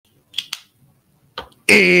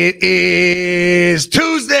It is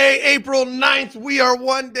Tuesday, April 9th. We are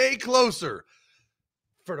one day closer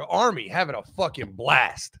for the Army having a fucking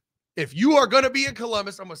blast. If you are going to be in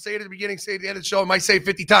Columbus, I'm going to say it at the beginning, say it at the end of the show. I might say it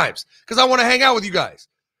 50 times because I want to hang out with you guys.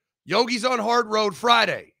 Yogi's on Hard Road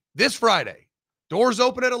Friday, this Friday. Doors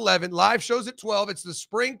open at 11, live shows at 12. It's the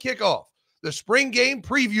spring kickoff, the spring game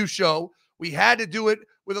preview show. We had to do it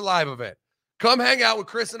with a live event. Come hang out with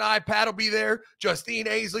Chris and I. Pat will be there. Justine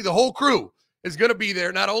Ainsley, the whole crew is going to be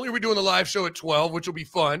there. Not only are we doing the live show at 12, which will be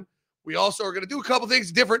fun, we also are going to do a couple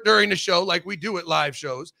things different during the show like we do at live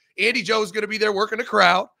shows. Andy Joe's going to be there working the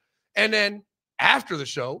crowd. And then after the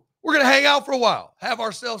show, we're going to hang out for a while, have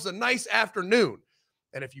ourselves a nice afternoon.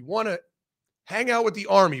 And if you want to hang out with the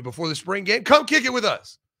Army before the spring game, come kick it with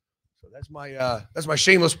us. So that's my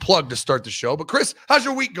shameless plug to start the show. But Chris, how's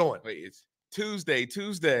your week going? Wait, it's Tuesday.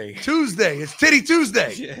 It's Titty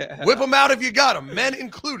Tuesday. Yeah. Whip them out if you got them, men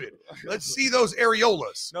included. Let's see those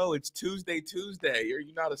areolas. No, it's Tuesday. You're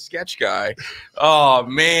not a sketch guy. Oh,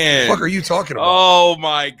 man. What the fuck are you talking about? Oh,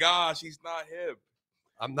 my gosh. He's not hip.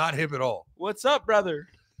 I'm not hip at all. What's up, brother?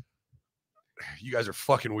 You guys are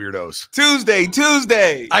fucking weirdos.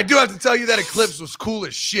 Tuesday. I do have to tell you that Eclipse was cool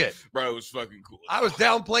as shit. Bro, it was fucking cool. I was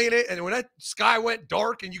downplaying it, and when that sky went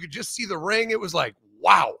dark and you could just see the ring, it was like,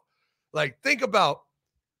 wow. Like, think about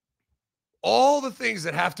all the things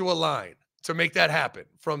that have to align to make that happen.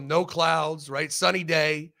 From no clouds, right? Sunny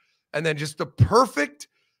day, and then just the perfect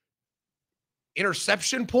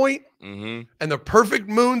interception point and the perfect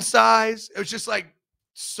moon size. It was just like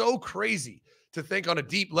so crazy to think on a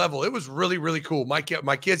deep level. It was really, really cool. My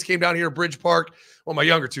kids came down here to Bridge Park. Well, my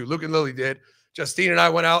younger two, Luke and Lily, did. Justine and I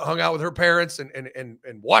went out, hung out with her parents,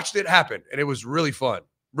 and watched it happen. And it was really fun.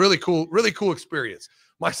 Really cool experience.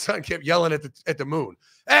 My son kept yelling at the moon.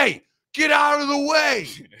 Hey, get out of the way.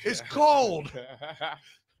 It's cold.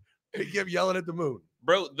 He kept yelling at the moon.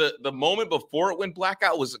 Bro, the moment before it went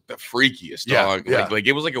blackout was the freakiest, Yeah, dog. yeah. Like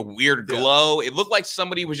it was like a weird glow. It looked like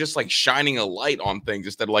somebody was just like shining a light on things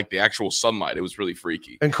instead of like the actual sunlight. It was really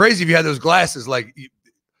freaky. And crazy if you had those glasses, like,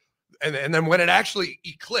 and then when it actually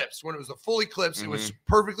eclipsed, when it was a full eclipse, it was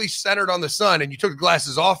perfectly centered on the sun, and you took the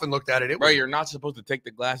glasses off and looked at it. Bro, you're not supposed to take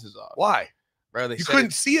the glasses off. Why? Bro, You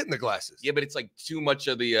couldn't see it in the glasses. Yeah, but it's like too much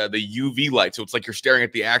of the UV light, so it's like you're staring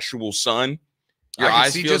at the actual sun. Your I can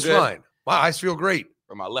eyes see feel just good. fine. My eyes feel great.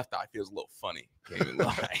 Or my left eye feels a little funny. Can't even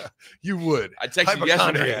lie. You would. I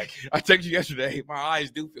texted you yesterday. My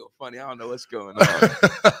eyes do feel funny. I don't know what's going on.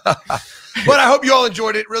 But I hope you all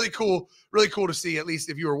enjoyed it. Really cool to see, at least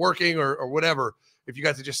if you were working or whatever, if you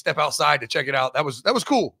got to just step outside to check it out. That was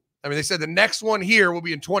cool. I mean, they said the next one here will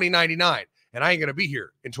be in 2099, and I ain't going to be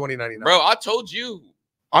here in 2099. Bro, I told you,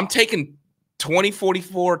 I'm taking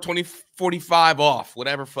 2044, 2045 off,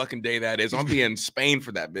 whatever fucking day that is. I'm be in Spain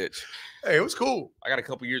for that bitch. Hey, it was cool. I got a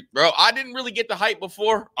couple years. Bro, I didn't really get the hype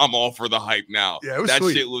before. I'm all for the hype now. Yeah, it was that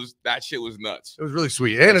sweet. That shit was nuts. It was really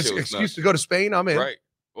sweet. And it's an excuse to go to Spain. I'm in. Right.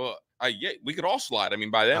 Well, yeah, we could all slide. I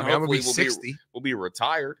mean, by then, I'm gonna be hopefully 60. We'll be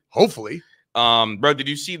retired. Hopefully. Bro, did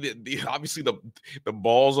you see the obviously the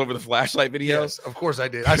balls over the flashlight videos? Yes, of course I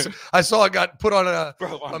did. I saw it got put on a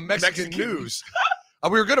Mexican Mexican news.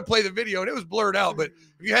 We were going to play the video, and it was blurred out. But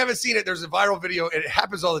if you haven't seen it, there's a viral video, and it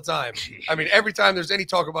happens all the time. I mean, every time there's any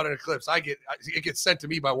talk about an eclipse, it gets sent to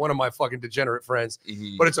me by one of my fucking degenerate friends.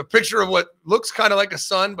 But it's a picture of what looks kind of like a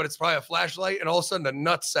sun, but it's probably a flashlight, and all of a sudden the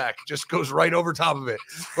nutsack just goes right over top of it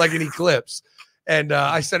like an eclipse. And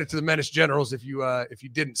I sent it to the Menace Generals if you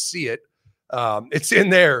didn't see it. It's in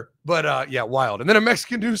there, but yeah, wild. And then a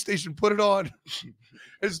Mexican news station put it on.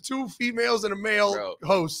 There's two females and a male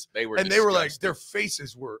host. They were like, their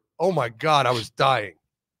faces were, oh my God, I was dying.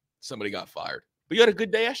 Somebody got fired. But you had a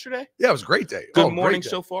good day yesterday? Yeah, it was a great day. Good morning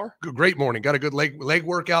so far? Great morning. Got a good leg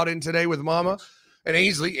workout in today with Mama. And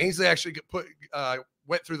Ainsley actually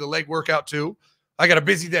went through the leg workout too. I got a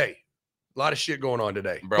busy day. A lot of shit going on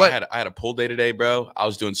today. Bro, I had a pull day today, bro. I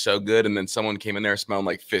was doing so good, and then someone came in there smelling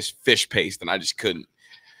like fish paste, and I just couldn't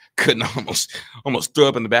almost throw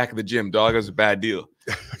up in the back of the gym, dog. It was a bad deal.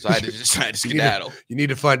 So I had to skedaddle. You need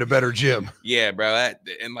to find a better gym. Yeah, bro.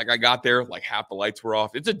 And like I got there, like half the lights were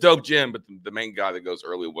off. It's a dope gym, but the main guy that goes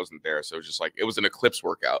early wasn't there. So it was just like, it was an eclipse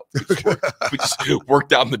workout. We just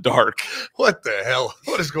worked out in the dark. What the hell?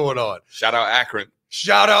 What is going on? Shout out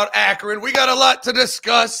Akron. We got a lot to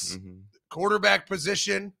discuss. Quarterback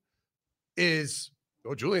position is,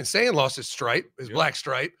 Julian Sayin lost his black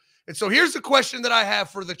stripe. And so here's the question that I have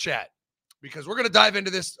for the chat, because we're going to dive into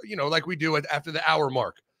this, like we do after the hour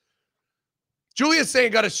mark. Julian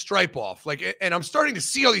Sayin got his stripe off, and I'm starting to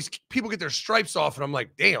see all these people get their stripes off, and I'm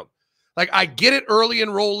like, damn. Like, I get it, early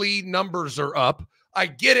enrollee numbers are up. I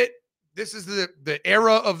get it. this is the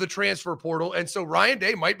era of the transfer portal. And so Ryan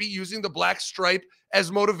Day might be using the black stripe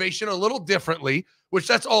as motivation a little differently, which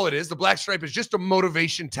that's all it is. The black stripe is just a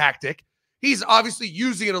motivation tactic. He's obviously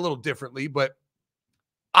using it a little differently, but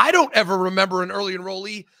I don't ever remember an early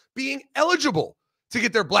enrollee being eligible to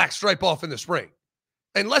get their black stripe off in the spring,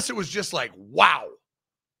 unless it was just like, wow.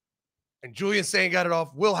 And Julian Sayin got it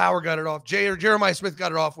off. Will Howard got it off. Jeremiah Smith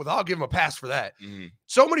got it off. I'll give him a pass for that.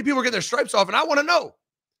 So many people get their stripes off, and I want to know,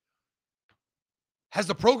 has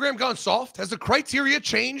the program gone soft? Has the criteria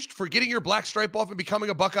changed for getting your black stripe off and becoming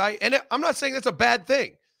a Buckeye? And I'm not saying that's a bad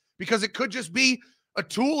thing, because it could just be a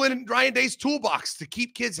tool in Ryan Day's toolbox to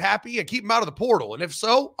keep kids happy and keep them out of the portal. And if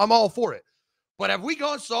so, I'm all for it. But have we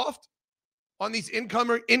gone soft on these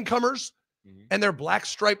incomers and their black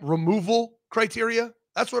stripe removal criteria?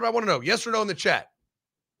 That's what I want to know. Yes or no in the chat.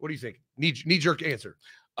 What do you think? Knee-jerk answer.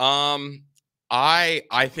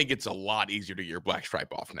 I think it's a lot easier to get your black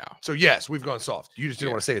stripe off now. So yes, we've gone soft. You just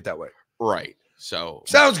didn't want to say it that way. Right. So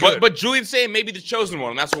sounds good. But Julian Sayin may be the chosen one,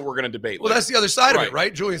 and that's what we're going to debate. Well, that's the other side of it,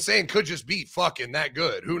 right? Julian Sayin could just be fucking that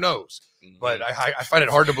good. Who knows? But I find it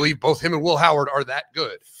hard to believe both him and Will Howard are that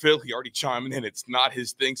good. Phil, he already chimed in. It's not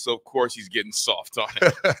his thing, so of course he's getting soft on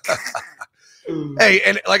it. Hey,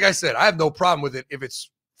 and like I said, I have no problem with it if it's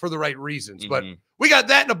for the right reasons. But we got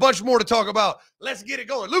that and a bunch more to talk about. Let's get it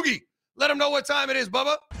going. Loogie, let them know what time it is,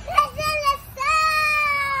 Bubba.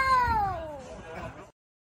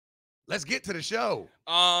 Let's get to the show.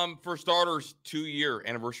 For starters, 2-year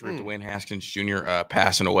anniversary of Dwayne Haskins Jr.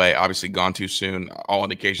 Passing away. Obviously gone too soon. All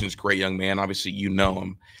indications, great young man. Obviously, you know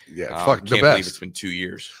him. Yeah, fuck the can't best. believe it's been 2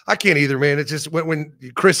 years. I can't either, man. It's just when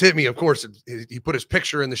Chris hit me, of course, he put his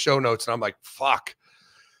picture in the show notes, and I'm like, fuck.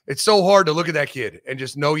 It's so hard to look at that kid and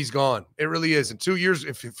just know he's gone. It really is. In 2 years,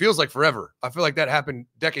 it feels like forever. I feel like that happened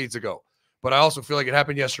decades ago, but I also feel like it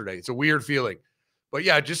happened yesterday. It's a weird feeling. But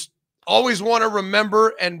yeah, just always want to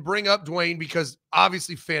remember and bring up Dwayne, because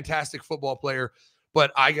obviously fantastic football player,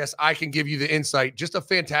 but I guess I can give you the insight. Just a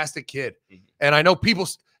fantastic kid. And I know people,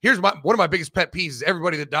 here's one of my biggest pet peeves is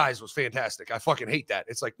everybody that dies was fantastic. I fucking hate that.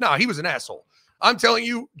 It's like, nah, he was an asshole. I'm telling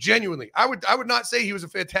you genuinely, I would not say he was a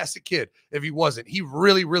fantastic kid if he wasn't. He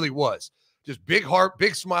really, really was. Just big heart,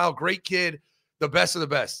 big smile, great kid, the best of the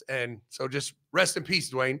best. And so just rest in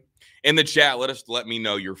peace, Dwayne. In the chat, let me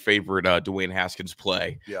know your favorite Dwayne Haskins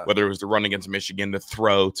play. Yeah. Whether it was the run against Michigan, the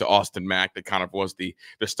throw to Austin Mack that kind of was the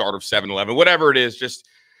start of 7-11, whatever it is, just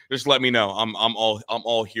let me know. I'm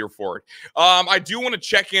all here for it. I do want to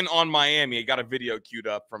check in on Miami. I got a video queued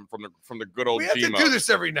up from the good old. We have to do this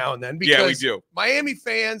every now and then, because yeah, we do. Miami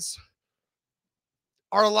fans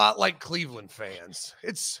are a lot like Cleveland fans.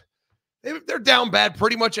 They're down bad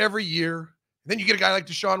pretty much every year. Then you get a guy like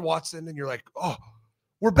Deshaun Watson, and you're like, oh,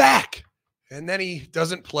 we're back. And then he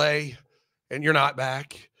doesn't play, and you're not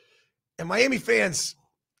back. And Miami fans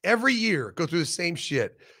every year go through the same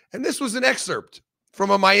shit. And this was an excerpt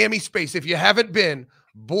from a Miami space. If you haven't been,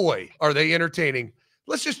 boy, are they entertaining.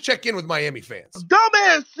 Let's just check in with Miami fans.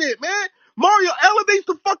 Dumbass shit, man. Mario elevates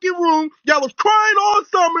the fucking room. Y'all was crying all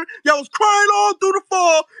summer. Y'all was crying all through the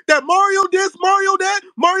fall that Mario this, Mario that.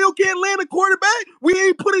 Mario can't land a quarterback. We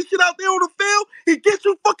ain't putting shit out there on the field. He gets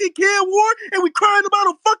you fucking Cam Ward, and we crying about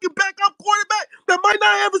a fucking backup quarterback that might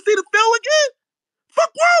not ever see the field again.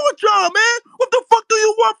 Fuck wrong with y'all, man? What the fuck do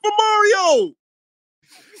you want from Mario?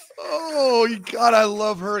 Oh, God, I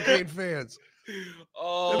love Hurricane fans.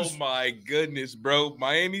 Oh my goodness, bro.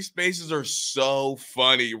 Miami spaces are so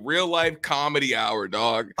funny. Real life comedy hour,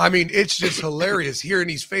 dog. I mean, it's just hilarious hearing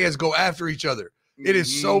these fans go after each other. It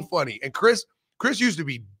is so funny. And Chris used to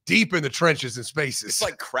be deep in the trenches in spaces. It's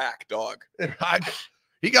like crack, dog. And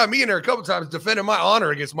he got me in there a couple times defending my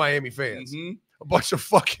honor against Miami fans. A bunch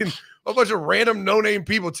of random no-name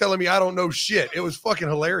people telling me I don't know shit. It was fucking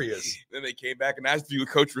hilarious. Then they came back and asked you to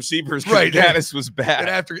coach receivers. Right. Gaddis was bad. And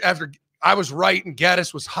after I was right and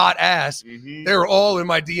Gaddis was hot ass, they were all in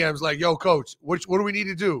my DMs like, yo, coach, what do we need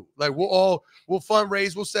to do? Like, we'll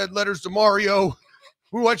fundraise. We'll send letters to Mario.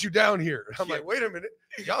 We want you down here. I'm like, wait a minute.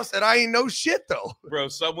 Y'all said I ain't no shit, though. Bro,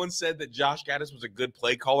 someone said that Josh Gaddis was a good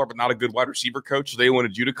play caller, but not a good wide receiver coach. So they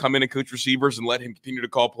wanted you to come in and coach receivers and let him continue to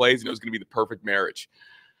call plays, and it was going to be the perfect marriage.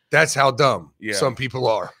 That's how dumb some people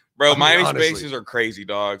are. Bro, Miami spaces are crazy,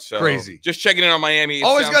 dog. So crazy. Just checking in on Miami.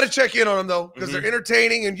 Always got to check in on them, though, because they're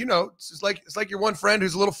entertaining, and, it's like your one friend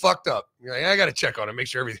who's a little fucked up. You're like, I got to check on him, make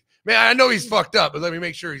sure everything. Man, I know he's fucked up, but let me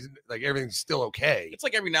make sure he's like everything's still okay. It's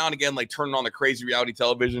like every now and again, like turning on the crazy reality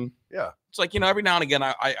television. Yeah. It's like, every now and again,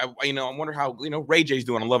 I wonder how, Ray J's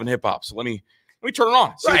doing on Love and Hip Hop. So let me turn it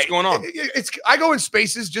on, see what's going on. I go in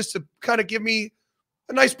spaces just to kind of give me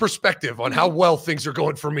a nice perspective on how well things are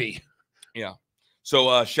going for me. Yeah.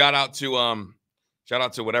 So shout out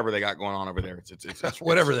to whatever they got going on over there. It's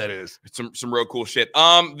whatever that is. It's some real cool shit.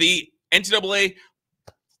 The NCAA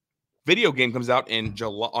video game comes out on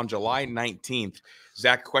July 19th.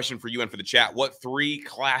 Zach, question for you and for the chat. What 3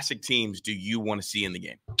 classic teams do you want to see in the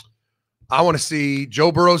game? I want to see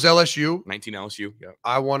Joe Burrow's LSU. 19 LSU. Yeah.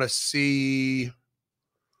 I want to see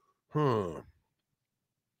I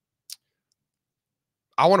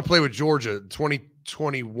want to play with Georgia,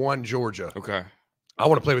 2021 Georgia. Okay. I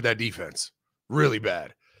want to play with that defense really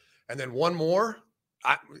bad. And then one more.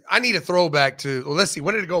 I need a throwback to, well, let's see.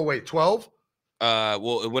 When did it go away? 12?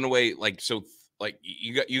 Well, it went away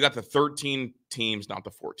you got the 13 teams, not the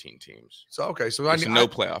 14 teams. So okay, so no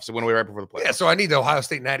playoffs. It went away right before the playoffs. Yeah, so I need the Ohio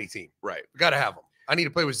State Natty team. Right. We gotta have them. I need to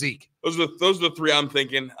play with Zeke. Those are the 3 I'm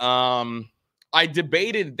thinking. I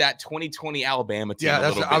debated that 2020 Alabama team.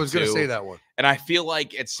 Yeah, I was gonna say that one. And I feel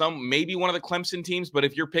like it's maybe one of the Clemson teams, but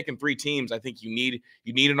if you're picking 3 teams, I think you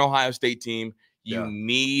need an Ohio State team. You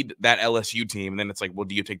need that LSU team. And then it's like, well,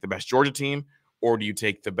 do you take the best Georgia team or do you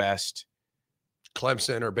take the best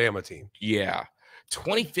Clemson or Bama team? Yeah.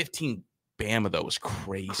 2015 Bama, though, was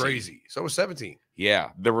crazy. So was 17. Yeah,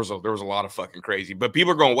 there was a lot of fucking crazy. But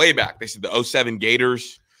people are going way back. They said the 07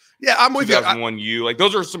 Gators. Yeah, I'm with you. 2001 U. Like,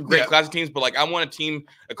 those are some great classic teams, but like I want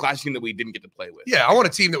a classic team that we didn't get to play with. Yeah, I want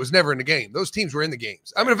a team that was never in the game. Those teams were in the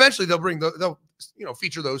games. I mean, eventually they'll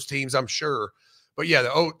feature those teams, I'm sure. But yeah,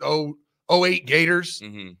 the 08 Gators,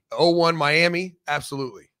 01 Miami,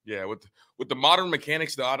 absolutely. Yeah, with the modern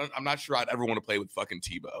mechanics, though, I'm not sure I'd ever want to play with fucking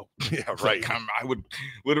Tebow. Yeah, right. Like, I would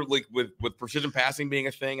literally, with precision passing being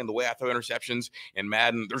a thing and the way I throw interceptions in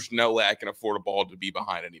Madden, there's no way I can afford a ball to be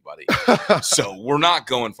behind anybody. So we're not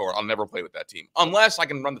going for it. I'll never play with that team unless I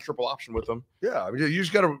can run the triple option with them. Yeah, I mean, you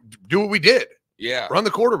just got to do what we did. Yeah. Run the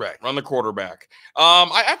quarterback.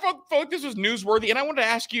 I felt like this was newsworthy, and I wanted to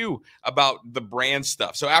ask you about the brand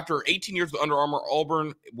stuff. So after 18 years with Under Armour,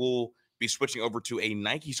 Auburn will be switching over to a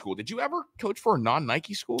Nike school. Did you ever coach for a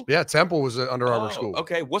non-Nike school? Yeah, Temple was an Under Armour school.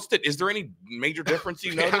 Okay. Is there any major difference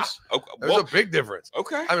you notice? Okay. There's a big difference.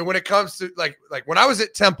 Okay. I mean, when it comes to like when I was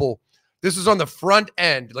at Temple, this was on the front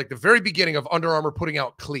end, like the very beginning of Under Armour putting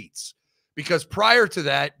out cleats. Because prior to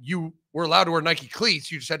that, you were allowed to wear Nike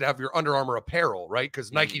cleats. You just had to have your Under Armour apparel, right?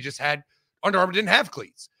 Because Nike just had, Under Armour didn't have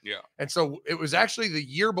cleats. Yeah. And so it was actually the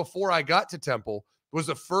year before I got to Temple was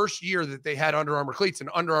the first year that they had Under Armour cleats. And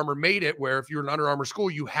Under Armour made it where if you were an Under Armour school,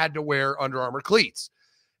 you had to wear Under Armour cleats.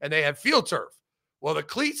 And they had field turf. Well, the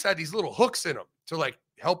cleats had these little hooks in them to like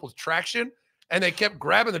help with traction. And they kept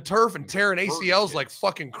grabbing the turf and tearing ACLs like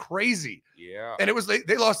fucking crazy. Yeah. And it was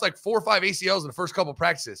they lost like 4 or 5 ACLs in the first couple of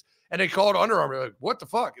practices. And they called Under Armour. They're like, what the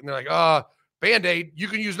fuck? And they're like, Band-Aid, you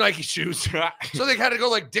can use Nike shoes. So they had to go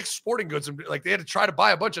like Dick's Sporting Goods and like they had to try to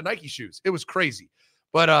buy a bunch of Nike shoes. It was crazy.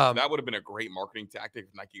 But that would have been a great marketing tactic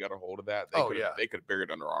if Nike got a hold of that. They could have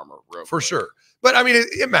buried Under Armour real for quick. Sure. But I mean,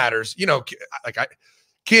 it matters. You know,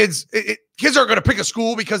 kids aren't going to pick a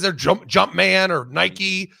school because they're Jumpman or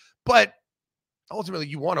Nike, but ultimately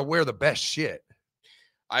you want to wear the best shit.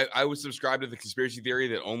 I would subscribe to the conspiracy theory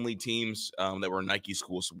that only teams that were Nike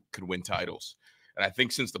schools could win titles. And I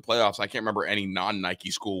think since the playoffs, I can't remember any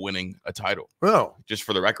non-Nike school winning a title. No. Just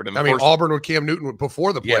for the record. I mean, Auburn with Cam Newton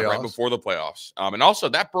before the playoffs. Yeah, right before the playoffs. And also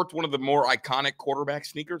that birthed one of the more iconic quarterback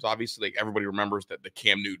sneakers. Obviously, like everybody remembers that the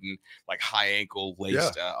Cam Newton, like high ankle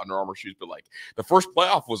laced Under Armour shoes. But like the first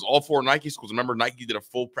playoff was all 4 Nike schools. Remember, Nike did a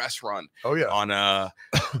full press run. Oh, yeah.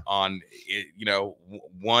 On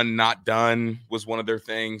one not done was one of their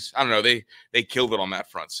things. I don't know. They killed it on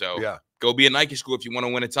that front. So go be a Nike school if you want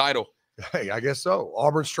to win a title. Hey, I guess so.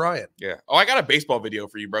 Auburn's trying. Yeah. Oh, I got a baseball video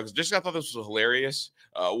for you, bro. Just I thought this was hilarious.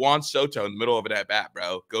 Juan Soto in the middle of an at-bat,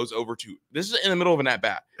 bro, goes over to – this is in the middle of an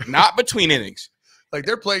at-bat, not between innings. Like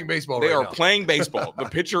they're playing baseball They are playing baseball. The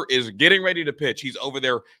pitcher is getting ready to pitch. He's over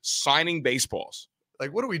there signing baseballs.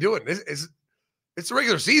 Like, what are we doing? It's the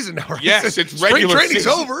regular season now, right? Yes, it's regular season. Spring training's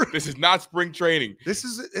over. This is not spring training. This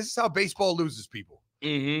is how baseball loses people.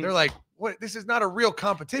 Mm-hmm. They're like, what? This is not a real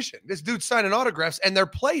competition. This dude's signing autographs and they're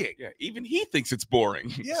playing. Yeah, even he thinks it's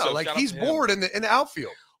boring. Yeah, so like he's bored in the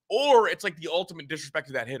outfield. Or it's like the ultimate disrespect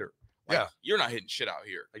to that hitter. Like, yeah, you're not hitting shit out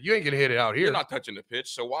here. Like, you ain't gonna hit it out here. You're not touching the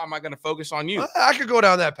pitch, so why am I gonna focus on you? I could go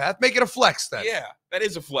down that path. Make it a flex then. Yeah, that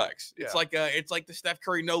is a flex. Yeah. It's like the Steph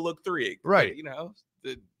Curry no look 3, right? You know,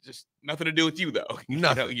 just nothing to do with you though.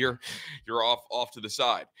 Nothing. You know, you're off to the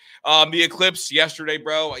side. The eclipse yesterday,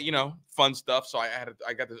 bro. You know, fun stuff. So I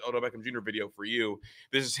got this Odell Beckham Jr. video for you.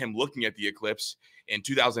 This is him looking at the eclipse in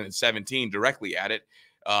 2017, directly at it.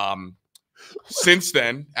 Since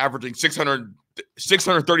then, averaging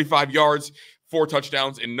 635 yards, 4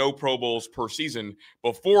 touchdowns and no Pro Bowls per season.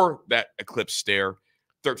 Before that eclipse stare,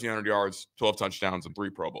 1,300 yards, 12 touchdowns, and 3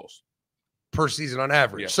 Pro Bowls. Per season on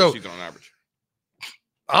average. Yeah, so per season on average.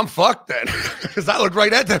 I'm fucked then because I looked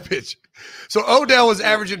right at that pitch. So Odell was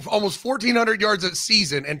averaging almost 1,400 yards a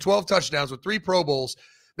season and 12 touchdowns with 3 Pro Bowls.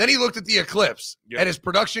 Then he looked at the eclipse, and his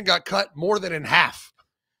production got cut more than in half.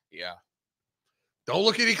 Yeah. Don't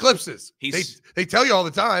look at eclipses. They tell you all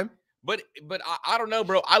the time. But I don't know,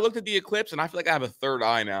 bro. I looked at the eclipse, and I feel like I have a third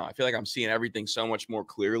eye now. I feel like I'm seeing everything so much more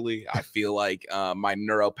clearly. I feel like my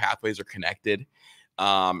neural pathways are connected.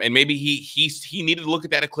 And maybe he needed to look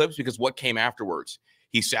at that eclipse because what came afterwards?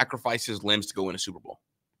 He sacrificed his limbs to go win a Super Bowl.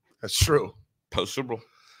 That's true. Post Super Bowl.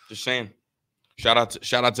 Just saying. Shout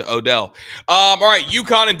out to Odell. All right,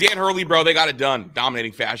 UConn and Dan Hurley, bro, they got it done.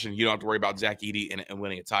 Dominating fashion. You don't have to worry about Zach Edey and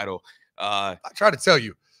winning a title. I try to tell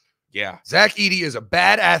you. Yeah. Zach Edey is a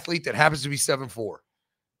bad athlete that happens to be 7'4".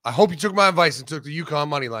 I hope you took my advice and took the UConn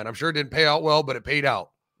money line. I'm sure it didn't pay out well, but it paid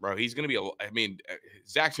out. Bro, he's going to be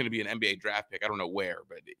Zach's going to be an NBA draft pick. I don't know where,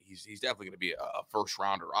 but he's definitely going to be a first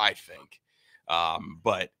rounder, I think.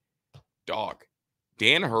 But dog,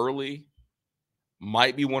 Dan Hurley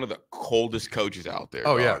might be one of the coldest coaches out there.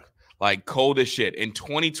 Oh, dog. yeah. Like cold as shit. In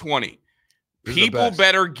 2020, people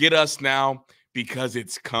better get us now because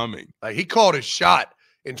it's coming. Like he called his shot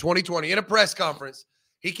in 2020 in a press conference.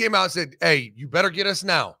 He came out and said, hey, you better get us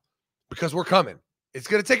now because we're coming. It's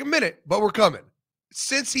going to take a minute, but we're coming.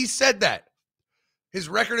 Since he said that, his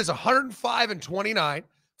record is 105-29,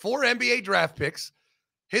 4 NBA draft picks.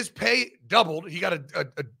 His pay doubled. He got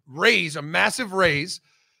a raise, a massive raise,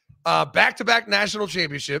 back-to-back national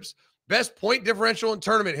championships, best point differential in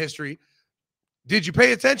tournament history. Did you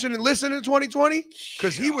pay attention and listen in 2020?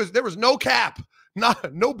 Because there was no cap,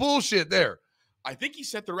 no bullshit there. I think he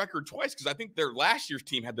set the record twice because I think their last year's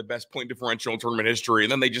team had the best point differential in tournament history,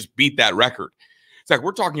 and then they just beat that record. It's like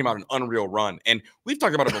we're talking about an unreal run. And we've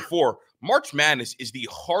talked about it before. March Madness is the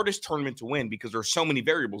hardest tournament to win because there's so many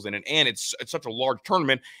variables in it. And it's such a large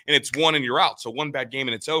tournament, and it's one and you're out. So one bad game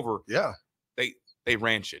and it's over. Yeah. They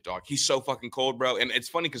ran shit, dog. He's so fucking cold, bro. And it's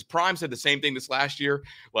funny because Prime said the same thing this last year.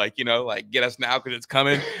 Like, get us now because it's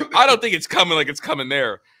coming. I don't think it's coming like it's coming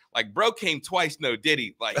there. Like, bro came twice, no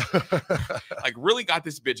diddy. Like really got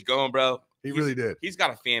this bitch going, bro. He really did. He's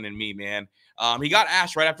got a fan in me, man. He got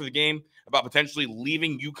asked right after the game about potentially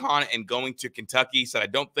leaving UConn and going to Kentucky. He said, I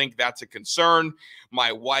don't think that's a concern.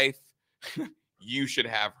 My wife, you should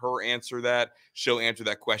have her answer that. She'll answer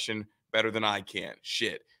that question better than I can.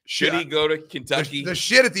 Shit. Should he go to Kentucky? The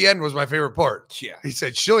shit at the end was my favorite part. Yeah. He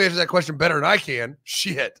said, she'll answer that question better than I can.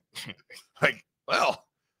 Shit. Like, well,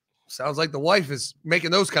 sounds like the wife is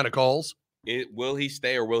making those kind of calls. Will he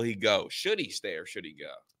stay or will he go? Should he stay or should he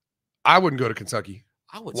go? I wouldn't go to Kentucky.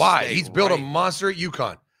 I would. Why? He's built a monster at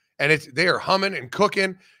UConn, and they are humming and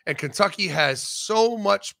cooking. And Kentucky has so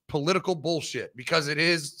much political bullshit because it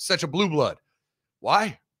is such a blue blood.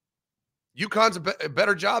 Why? UConn's a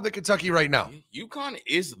better job than Kentucky right now. UConn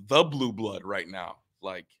is the blue blood right now.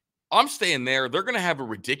 Like, I'm staying there. They're going to have a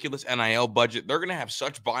ridiculous NIL budget. They're going to have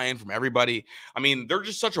such buy-in from everybody. I mean, they're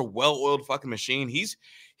just such a well-oiled fucking machine. He's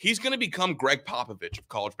going to become Greg Popovich of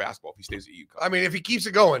college basketball if he stays at UConn. I mean, if he keeps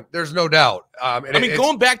it going, there's no doubt.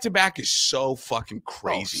 Going back-to-back is so fucking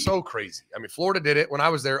crazy. Oh, so crazy. I mean, Florida did it when I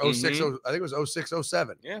was there, 06, I think it was 06,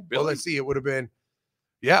 07. Yeah, Billy. Well, let's see. It would have been,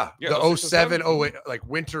 the 07, 08, like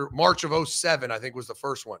March of 07, I think was the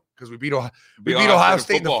first one because we beat Ohio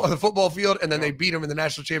State on the football field, and then they beat them in the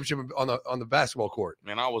national championship on the basketball court.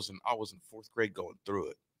 Man, I was in 4th grade going through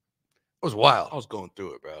it. It was wild. I was going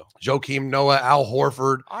through it, bro. Joakim Noah, Al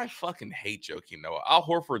Horford. I fucking hate Joakim Noah. Al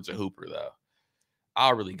Horford's a hooper, though.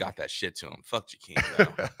 I really got that shit to him. Fuck Joakim,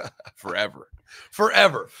 though.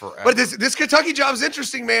 Forever. But this Kentucky job is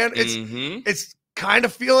interesting, man. It's kind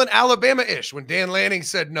of feeling Alabama-ish when Dan Lanning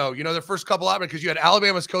said no. Their first couple out because you had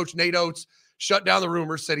Alabama's coach Nate Oates shut down the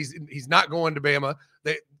rumors, said he's not going to Bama.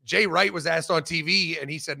 Jay Wright was asked on TV,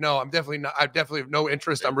 and he said no. I definitely have no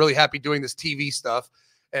interest. I'm really happy doing this TV stuff.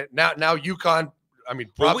 And now UConn, I mean,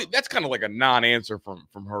 that's kind of like a non-answer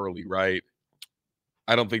from Hurley, right?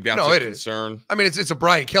 I don't think that's a concern. I mean, it's a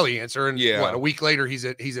Brian Kelly answer, and a week later he's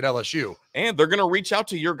at LSU, and they're gonna reach out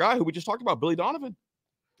to your guy who we just talked about, Billy Donovan.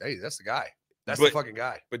 Hey, that's the guy. That's the fucking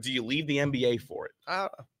guy. But do you leave the NBA for it?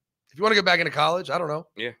 If you want to get back into college, I don't know.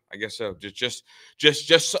 Yeah, I guess so. Just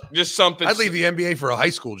something. I'd leave the NBA for a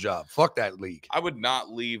high school job. Fuck that league. I would not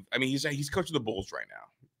leave. I mean, he's coaching the Bulls right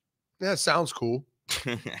now. Yeah, sounds cool.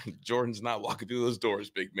 Jordan's not walking through those doors,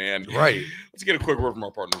 big man. Right. Let's get a quick word from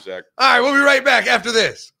our partner, Zach. All right, we'll be right back after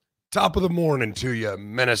this. Top of the morning to you,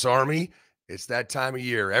 Menace Army. It's that time of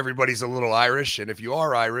year. Everybody's a little Irish, and if you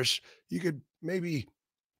are Irish, you could maybe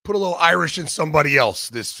put a little Irish in somebody else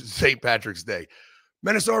this St. Patrick's Day.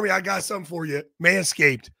 Menace Army, I got something for you.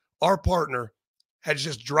 Manscaped, our partner, has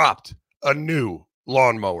just dropped a new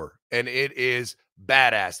lawnmower, and it is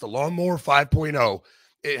badass. The Lawnmower 5.0,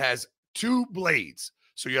 it has 2 blades.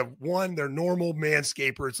 So you have one, their normal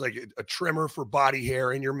Manscaper. It's like a trimmer for body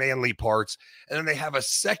hair and your manly parts. And then they have a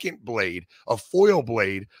second blade, a foil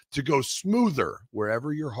blade, to go smoother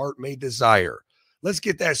wherever your heart may desire. Let's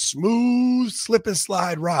get that smooth slip and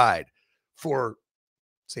slide ride for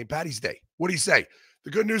St. Patty's Day. What do you say?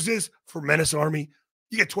 The good news is for Menace Army,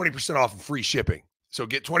 you get 20% off and free shipping. So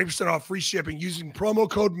get 20% off free shipping using promo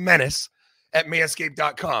code MENACE at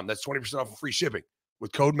manscaped.com. That's 20% off and free shipping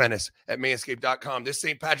with code MENACE at manscaped.com. This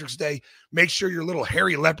St. Patrick's Day, make sure your little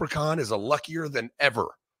hairy leprechaun is a luckier than ever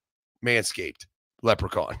Manscaped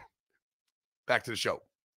leprechaun. Back to the show.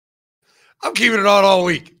 I'm keeping it on all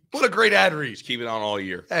week. What a great ad read. Just keep it on all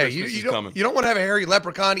year. Hey, you don't want to have a hairy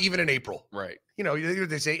leprechaun even in April. Right. You know,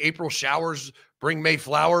 they say April showers bring May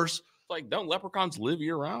flowers. Like, don't leprechauns live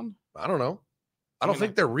year round? I don't know. I don't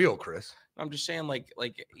think they're real, Chris. I'm just saying, like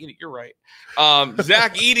you're right.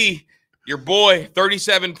 Zach Edey, your boy,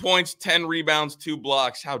 37 points, 10 rebounds, 2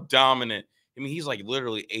 blocks. How dominant. I mean, he's like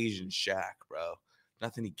literally Asian Shaq, bro.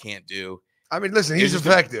 Nothing he can't do. I mean, listen, he's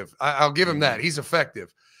effective. I'll give him that. He's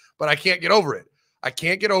effective. But I can't get over it. I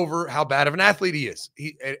can't get over how bad of an athlete he is.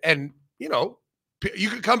 And you know, you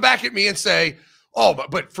could come back at me and say, oh,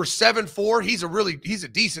 but for 7'4", he's a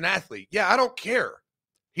decent athlete. Yeah, I don't care.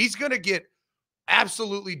 He's going to get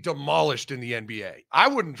absolutely demolished in the NBA. I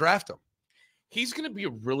wouldn't draft him. He's going to be a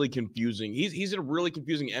really confusing. He's a really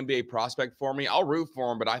confusing NBA prospect for me. I'll root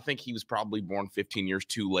for him, but I think he was probably born 15 years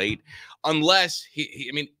too late. Unless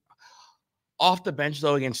I mean, off the bench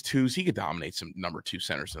though against twos, he could dominate some number 2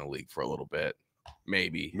 centers in the league for a little bit.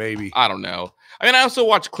 Maybe. I don't know. I mean, I also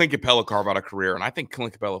watched Clint Capella carve out a career, and I think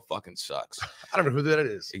Clint Capella fucking sucks. I don't know who that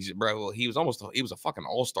is. Bro, he was a fucking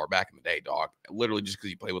all-star back in the day, dog. Literally just because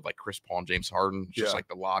he played with like Chris Paul and James Harden, just like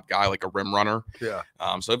the lob guy, like a rim runner. Yeah.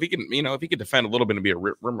 So if he can defend a little bit and be a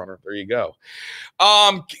rim runner, there you go.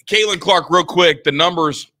 Caitlin Clark, real quick, the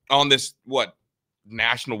numbers on this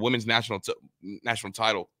women's national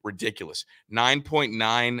title, ridiculous.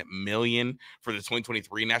 9.9 million for the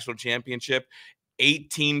 2023 national championship.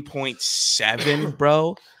 18.7,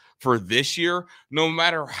 bro, for this year. No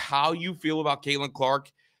matter how you feel about Caitlin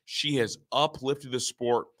Clark, she has uplifted the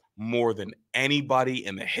sport more than anybody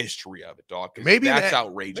in the history of it, dog. Maybe that's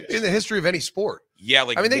outrageous. In the history of any sport. Yeah,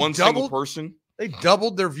 like, I mean, one single person. They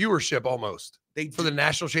doubled their viewership almost for the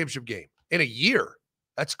national championship game in a year.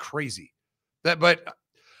 That's crazy. But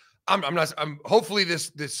I'm hopefully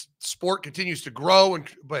this sport continues to grow,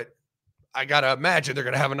 but I gotta imagine they're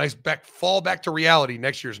gonna have a nice fall back to reality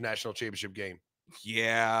next year's national championship game.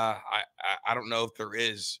 Yeah, I don't know if there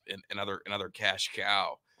is another cash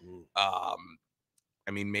cow.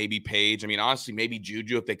 I mean, maybe Paige. I mean, honestly, maybe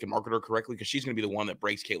Juju if they can market her correctly, because she's gonna be the one that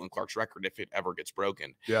breaks Caitlin Clark's record if it ever gets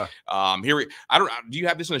broken. Yeah. Do you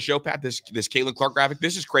have this on the show, Pat? This Caitlin Clark graphic.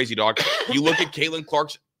 This is crazy, dog. You look at Caitlin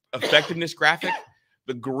Clark's effectiveness graphic.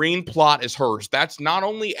 The green plot is hers. That's not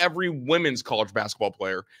only every women's college basketball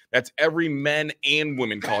player, that's every men and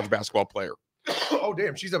women college basketball player. Oh,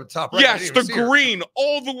 damn. She's up at the top right. Yes, the green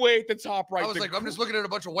all the way at the top right. I was like, I'm just looking at a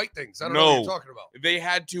bunch of white things. I don't know what you're talking about. They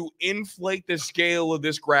had to inflate the scale of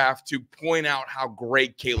this graph to point out how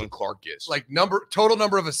great Caitlin Clark is. Like total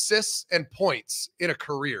number of assists and points in a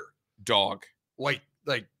career. Dog. Like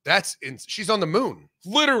she's on the moon.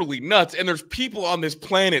 Literally nuts. And there's people on this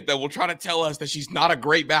planet that will try to tell us that she's not a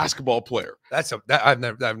great basketball player. I've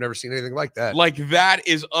never seen anything like that. Like, that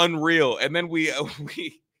is unreal. And then we've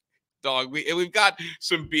got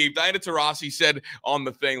some beef. Diana Taurasi said on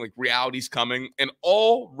the thing, like, reality's coming. And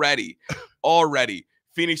already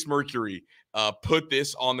Phoenix Mercury put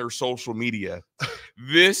this on their social media.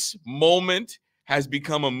 This moment has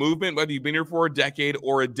become a movement, whether you've been here for a decade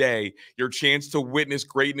or a day. Your chance to witness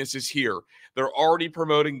greatness is here. They're already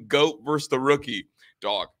promoting GOAT versus the rookie,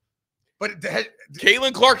 dog. But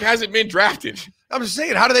Caitlin Clark hasn't been drafted. I'm just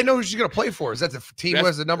saying, how do they know who she's going to play for? Is that the team who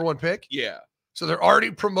has the number 1 pick? Yeah. So they're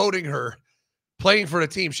already promoting her playing for the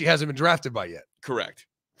team she hasn't been drafted by yet. Correct.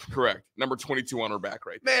 Number 22 on her back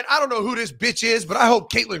right there. Man, I don't know who this bitch is, but I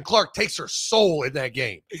hope Caitlin Clark takes her soul in that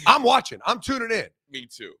game. I'm watching. I'm tuning in. Me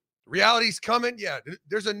too. Reality's coming. Yeah,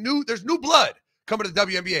 there's new blood coming to the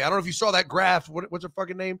WNBA. I don't know if you saw that graph. What's her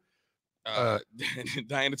fucking name?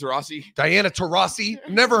 Diana Taurasi. Diana Taurasi.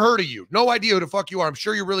 Never heard of you. No idea who the fuck you are. I'm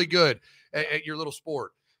sure you're really good at your little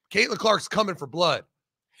sport. Caitlin Clark's coming for blood.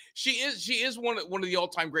 She is one of the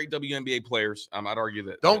all-time great WNBA players. I'd argue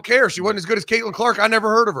that. Don't care. She wasn't as good as Caitlin Clark. I never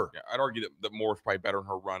heard of her. Yeah, I'd argue that Moore's probably better in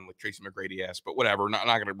her run with Tracy McGrady-esque, but whatever. Not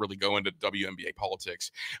going to really go into WNBA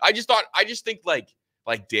politics. I just think like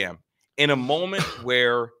damn, in a moment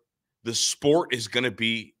where the sport is going to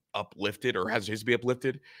be uplifted or has to be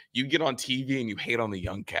uplifted, you get on TV and you hate on the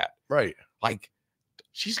young cat. Right. Like,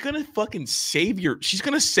 she's gonna fucking she's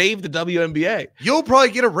gonna save the WNBA. You'll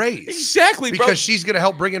probably get a raise. Exactly, because bro. she's gonna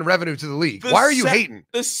help bring in revenue to the league. Why are you hating?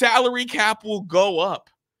 The salary cap will go up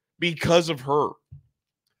because of her.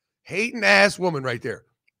 Hating ass woman right there.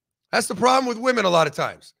 That's the problem with women a lot of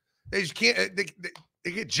times. They just can't,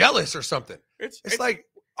 they get jealous or something. It's like,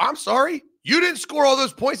 I'm sorry, you didn't score all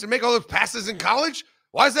those points and make all those passes in college.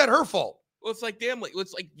 Why is that her fault? Well, it's like, damn,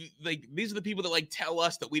 it's like these are the people that like tell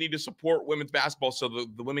us that we need to support women's basketball so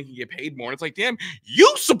the women can get paid more. And it's like, damn,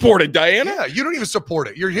 you support it, Diana. Yeah, you don't even support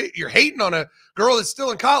it. You're hating on a girl that's still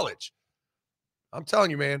in college. I'm telling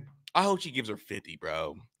you, man. I hope she gives her 50,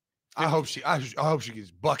 bro. 50. I hope she gets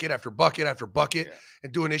bucket after bucket after bucket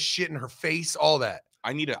and doing this shit in her face, all that.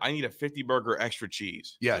 I need a 50 burger extra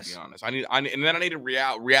cheese. Yes. To be honest. And then I need a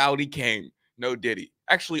reality came. No Diddy.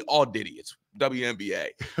 Actually, all Diddy. It's WNBA.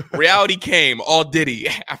 Reality came, all Diddy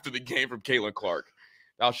after the game from Caitlin Clark.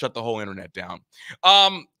 That'll shut the whole internet down.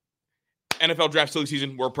 NFL draft silly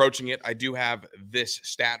season. We're approaching it. I do have this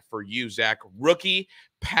stat for you, Zach. Rookie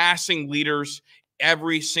passing leaders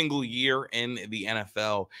every single year in the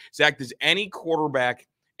NFL. Zach, does any quarterback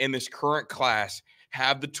in this current class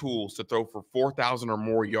have the tools to throw for 4,000 or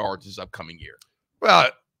more yards this upcoming year? Well,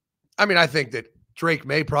 I mean, I think that Drake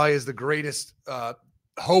May probably is the greatest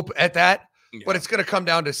hope at that, but it's going to come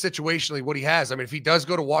down to situationally what he has. I mean, if he does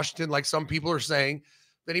go to Washington, like some people are saying,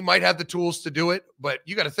 then he might have the tools to do it. But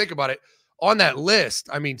you got to think about it. On that list,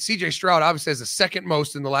 I mean, C.J. Stroud obviously has the second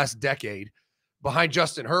most in the last decade behind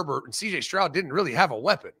Justin Herbert, and C.J. Stroud didn't really have a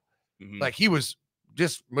weapon. Like, he was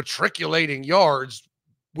just matriculating yards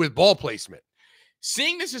with ball placement.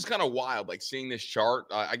 Seeing this is kind of wild, like seeing this chart.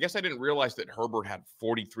 I guess I didn't realize that Herbert had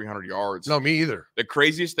 4,300 yards. No, me either. The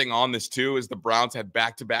craziest thing on this, too, is the Browns had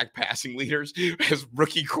back-to-back passing leaders as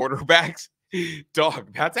rookie quarterbacks.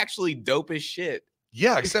 Dog, that's actually dope as shit.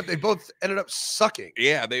 Yeah, except they both ended up sucking.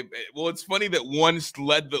 Yeah, well, it's funny that one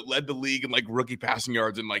led the league in like rookie passing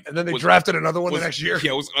yards and then they drafted another one the next year.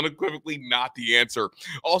 Yeah, it was unequivocally not the answer.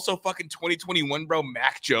 Also, fucking 2021, bro,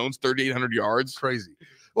 Mac Jones, 3,800 yards. Crazy.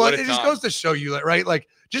 Well, it just goes to show you that, right? Like,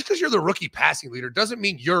 just because you're the rookie passing leader doesn't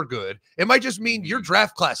mean you're good. It might just mean your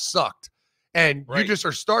draft class sucked. And you just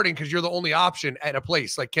are starting because you're the only option at a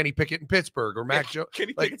place like Kenny Pickett in Pittsburgh or Mac Jones.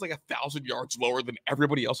 Kenny Pickett's like 1,000 yards lower than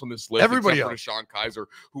everybody else on this list. Everybody else. Deshaun Kaiser,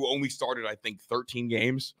 who only started, I think, 13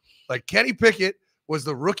 games. Like, Kenny Pickett was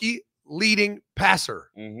the rookie leading passer.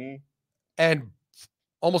 And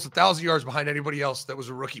almost 1,000 yards behind anybody else that was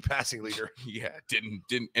a rookie passing leader. Yeah, didn't.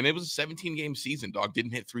 And it was a 17-game season, dog.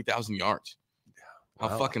 Didn't hit 3,000 yards.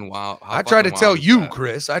 How fucking wild. I tried to tell you,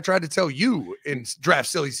 Chris. I tried to tell you in draft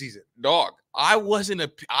silly season. Dog, I wasn't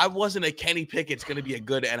a Kenny Pickett's going to be a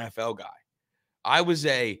good NFL guy. I was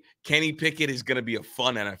a Kenny Pickett is going to be a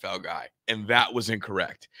fun NFL guy, and that was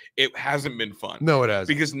incorrect. It hasn't been fun. No, it hasn't.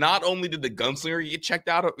 Because not only did the gunslinger get checked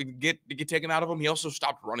out, get taken out of him, he also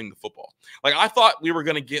stopped running the football. Like, I thought we were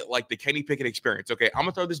going to get like the Kenny Pickett experience. Okay, I'm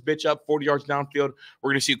going to throw this bitch up 40 yards downfield. We're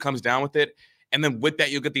going to see who comes down with it. And then with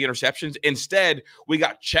that, you'll get the interceptions. Instead, we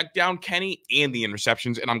got check down Kenny and the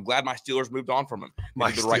interceptions, and I'm glad my Steelers moved on from him.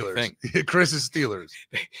 They did the right thing. Chris's Steelers.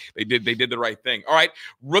 They did the right thing. All right,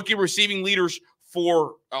 rookie receiving leaders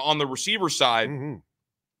for on the receiver side.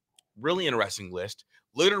 Really interesting list,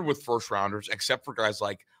 littered with first rounders, except for guys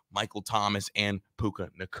like Michael Thomas and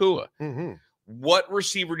Puka Nacua. What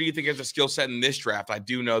receiver do you think has a skill set in this draft? I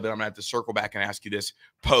do know that I'm gonna have to circle back and ask you this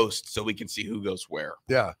post so we can see who goes where.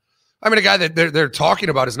 Yeah. I mean, a guy that they're talking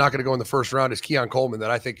about is not going to go in the first round is Keon Coleman. That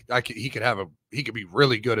I think he could be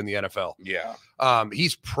really good in the NFL. Yeah.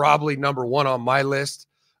 He's probably number one on my list.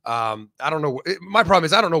 I don't know. My problem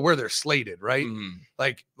is I don't know where they're slated, right?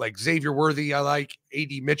 Like Xavier Worthy, I like.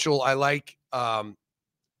 A.D. Mitchell, I like. Roma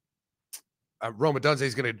Dunze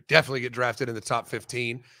is going to definitely get drafted in the top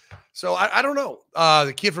 15. So I don't know.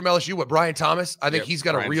 The kid from LSU, Brian Thomas, I think he's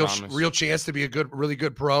got a real chance to be a really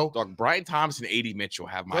good pro. Dog, Brian Thomas and A.D. Mitchell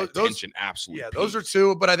have my attention absolutely. Yeah, those are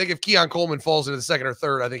two. But I think if Keon Coleman falls into the second or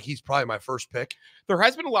third, I think he's probably my first pick. There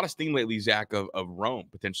has been a lot of steam lately, Zach, of Rome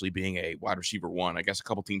potentially being a wide receiver one. I guess a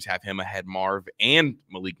couple teams have him ahead Marv and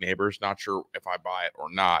Malik Neighbors. Not sure if I buy it or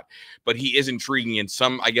not, but he is intriguing. And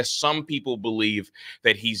some people believe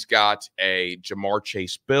that he's got a Jamar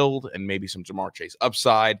Chase build and maybe some Jamar Chase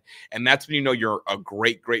upside. And that's when you know you're a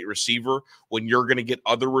great receiver, when you're going to get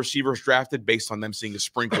other receivers drafted based on them seeing a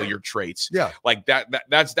sprinkle of your traits. Yeah. Like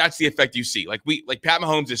that's the effect you see. Like Pat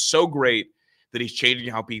Mahomes is so great that he's changing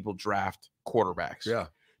how people draft quarterbacks. Yeah.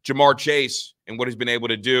 Jamar Chase and what he's been able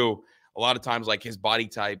to do, a lot of times, like his body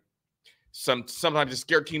type, sometimes it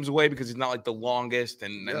scared teams away because he's not like the longest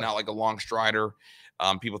and not like a long strider.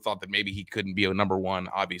 People thought that maybe he couldn't be a number one.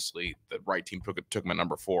 Obviously, the right team took him at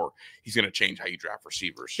number 4. He's going to change how you draft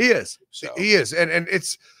receivers. He is. So. He is. And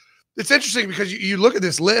it's interesting because you look at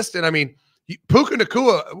this list, and I mean, Puka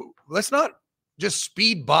Nacua, let's not just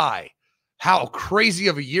speed by how crazy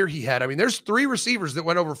of a year he had. I mean, there's 3 receivers that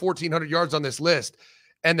went over 1,400 yards on this list,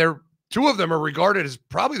 and 2 of them are regarded as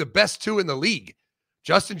probably the best 2 in the league.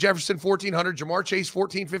 Justin Jefferson, 1,400. Jamar Chase,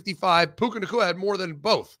 1,455. Puka Nacua had more than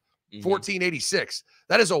both, 1,486.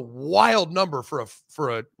 That is a wild number for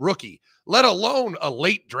a rookie, let alone a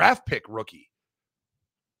late draft pick rookie.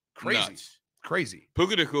 Crazy. Nuts. Crazy.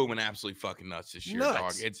 Puka Nacua went absolutely fucking nuts this year,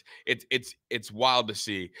 dog. It's wild to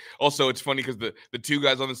see. Also, it's funny because the 2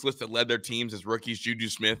 guys on this list that led their teams as rookies, Juju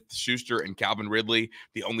Smith-Schuster and Calvin Ridley,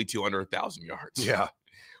 the only 2 under 1,000 yards. Yeah.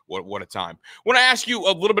 What a time. When I ask you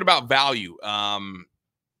a little bit about value,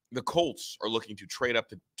 the Colts are looking to trade up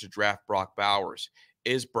to draft Brock Bowers.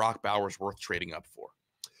 Is Brock Bowers worth trading up for?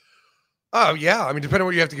 Oh, yeah. I mean, depending on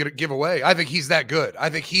what you have to give away. I think he's that good. I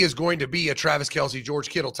think he is going to be a Travis Kelce, George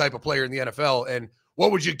Kittle type of player in the NFL. And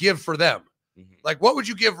what would you give for them? Like, what would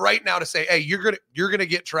you give right now to say, hey, you're gonna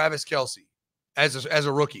get Travis Kelce as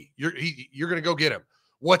a rookie? You're gonna go get him.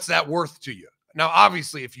 What's that worth to you? Now,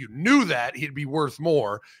 obviously, if you knew that, he'd be worth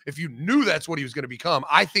more. If you knew that's what he was going to become,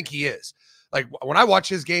 I think he is. Like, when I watch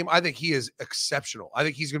his game, I think he is exceptional. I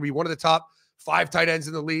think he's going to be one of the top 5 tight ends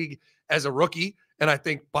in the league as a rookie. And I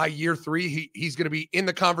think by year 3, he's going to be in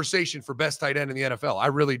the conversation for best tight end in the NFL. I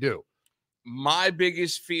really do. My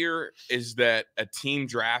biggest fear is that a team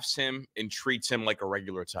drafts him and treats him like a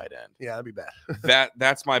regular tight end. Yeah, that'd be bad.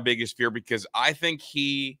 That's my biggest fear, because I think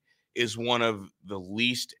he is one of the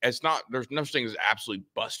least, there's no such thing as absolutely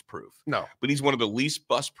bust proof. No. But he's one of the least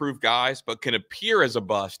bust proof guys, but can appear as a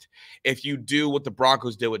bust if you do what the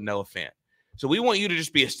Broncos did with Noah Fant. So we want you to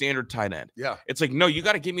just be a standard tight end. Yeah. It's like, no, you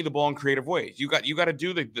got to give me the ball in creative ways. You got to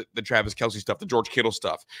do the Travis Kelce stuff, the George Kittle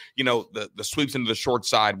stuff, the sweeps into the short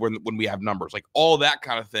side when we have numbers, like all that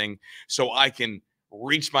kind of thing, so I can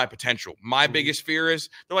reach my potential. My biggest fear is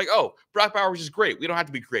they're like, oh, Brock Bowers is great. We don't have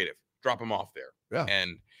to be creative. Drop him off there. Yeah.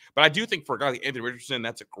 But I do think for a guy like Anthony Richardson,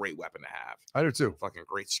 that's a great weapon to have. I do too. Fucking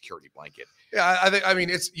great security blanket. Yeah, I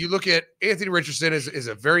mean, you look at Anthony Richardson is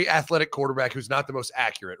a very athletic quarterback who's not the most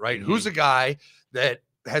accurate, right? Who's a guy that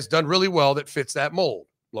has done really well that fits that mold?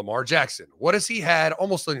 Lamar Jackson. What has he had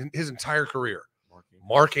almost in his entire career?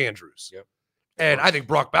 Mark Andrews. Yep. And I think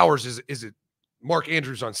Brock Bowers is a Mark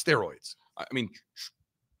Andrews on steroids. I mean,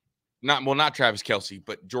 not Travis Kelce,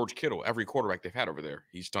 but George Kittle. Every quarterback they've had over there,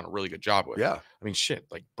 he's done a really good job with. Yeah. I mean, shit,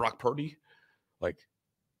 like Brock Purdy,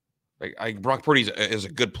 Brock Purdy is a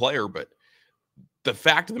good player, but the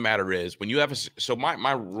fact of the matter is, when you have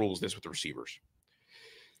my rule is this with the receivers: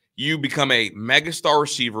 you become a megastar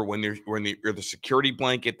receiver when you're the security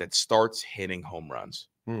blanket that starts hitting home runs.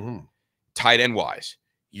 Tight end wise,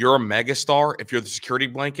 you're a megastar if you're the security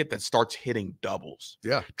blanket that starts hitting doubles.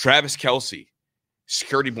 Yeah. Travis Kelce,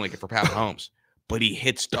 security blanket for Pat Mahomes, but he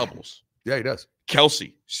hits doubles. Yeah, he does.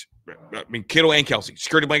 Kelce, Kittle and Kelce,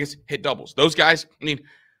 security blankets, hit doubles. Those guys,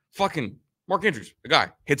 fucking Mark Andrews, the guy,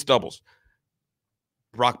 hits doubles.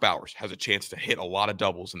 Brock Bowers has a chance to hit a lot of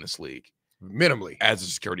doubles in this league. Minimally. As a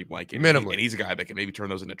security blanket. Minimally. And he's a guy that can maybe turn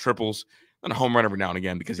those into triples and a home run every now and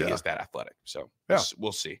again because he is that athletic. So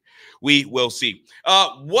we'll see. We will see.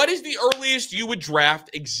 What is the earliest you would draft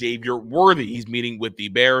Xavier Worthy? He's meeting with the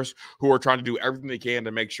Bears, who are trying to do everything they can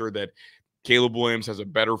to make sure that Caleb Williams has a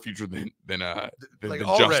better future than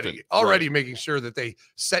Justin. Already making sure that they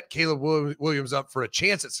set Caleb Williams up for a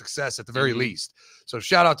chance at success at the very least. So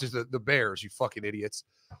shout out to the Bears, you fucking idiots.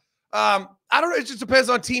 I don't know. It just depends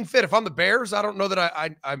on team fit. If I'm the Bears, I don't know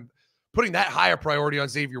that I'm putting that high a priority on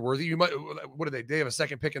Xavier Worthy. You might. What do they have a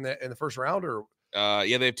second pick in the first round, or?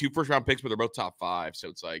 Yeah, they have 2 first-round picks, but they're both top 5. So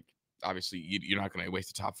it's like, obviously, you're not going to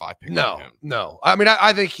waste a top 5 pick. No. I mean,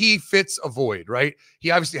 I think he fits a void, right?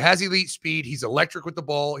 He obviously has elite speed. He's electric with the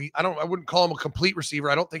ball. I wouldn't call him a complete receiver.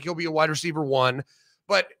 I don't think he'll be a wide receiver 1.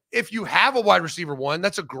 But if you have a wide receiver 1,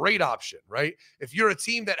 that's a great option, right? If you're a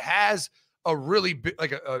team that has a really big,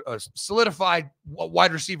 like a solidified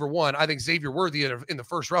wide receiver 1, I think Xavier Worthy in the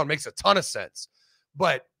first round makes a ton of sense.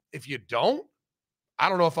 But if you don't, I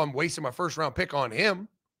don't know if I'm wasting my first round pick on him.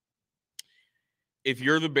 If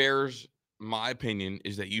you're the Bears, my opinion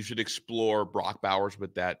is that you should explore Brock Bowers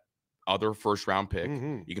with that other first-round pick.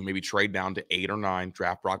 You can maybe trade down to 8 or 9,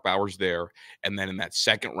 draft Brock Bowers there, and then in that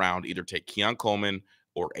second round, either take Keon Coleman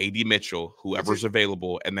or A.D. Mitchell, whoever's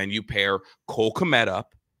available, and then you pair Cole Kmet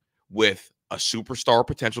up with a superstar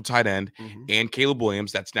potential tight end and Caleb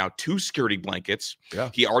Williams. That's now 2 security blankets. Yeah.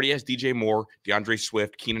 He already has DJ Moore, DeAndre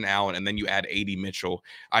Swift, Keenan Allen, and then you add A.D. Mitchell.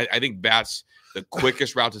 I think that's the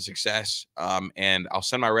quickest route to success. And I'll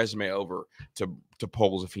send my resume over to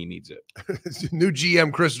Poles if he needs it. New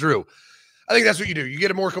GM Chris Drew. I think that's what you do. You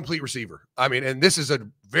get a more complete receiver. I mean, and this is a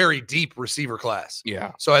very deep receiver class.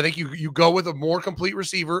 Yeah. So I think you go with a more complete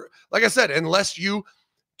receiver. Like I said, unless you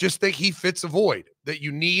just think he fits a void that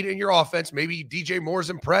you need in your offense. Maybe DJ Moore's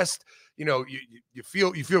impressed. You know, you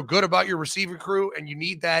feel good about your receiver crew, and you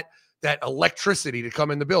need that electricity to come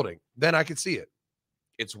in the building. Then I could see it.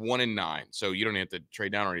 It's 1 and 9, so you don't have to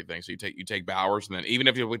trade down or anything. So you take Bowers, and then even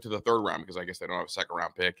if you went to the 3rd round, because I guess they don't have a 2nd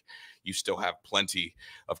round pick, you still have plenty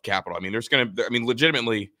of capital. I mean,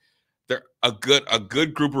 legitimately, a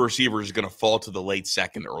good group of receivers is going to fall to the late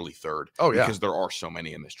 2nd, early 3rd. Oh yeah, because there are so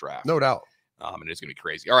many in this draft, no doubt. And it's going to be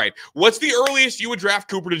crazy. All right, what's the earliest you would draft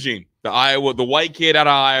Cooper DeJean, the white kid out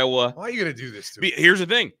of Iowa? Why are you going to do this to me? Here's the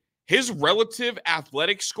thing: his relative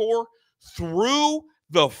athletic score through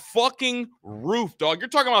the fucking roof, dog. You're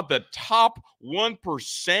talking about the top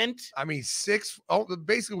 1%. I mean,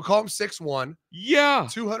 basically we call him 6'1". Yeah.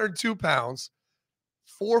 202 pounds,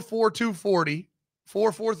 4'4", 240,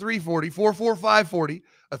 4'4", 340, 4'4", 540,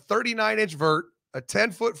 a 39-inch vert, a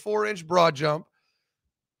 10-foot 4-inch broad jump.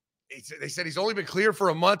 They said he's only been cleared for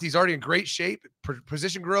a month. He's already in great shape.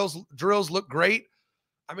 Position drills look great.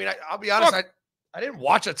 I mean, I'll be honest, I didn't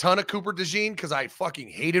watch a ton of Cooper DeJean because I fucking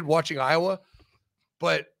hated watching Iowa.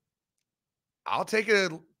 But I'll take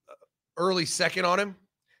an early 2nd on him.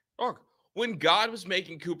 Look, when God was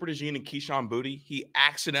making Cooper DeJean and Keyshawn Boutte, he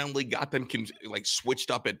accidentally got them switched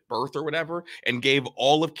up at birth or whatever and gave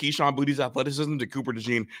all of Keyshawn Boutte's athleticism to Cooper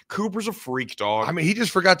DeJean. Cooper's a freak, dog. I mean, he just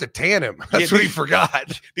forgot to tan him. That's what he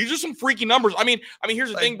forgot. These are some freaky numbers. I mean,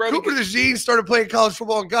 here's the thing, bro. Cooper DeJean started playing college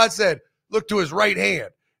football, and God said, look to his right hand,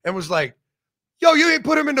 and was like, yo, you ain't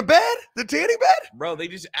put him in the bed? The tanning bed? Bro,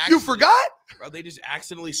 you forgot? Bro, they just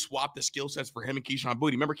accidentally swapped the skill sets for him and Keyshawn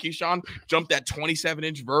Boutte. Remember Keyshawn jumped that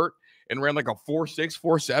 27-inch vert and ran like a 4.6,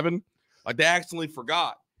 4.7? Like, they accidentally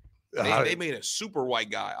forgot. They made a super white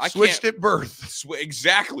guy. Switched at birth.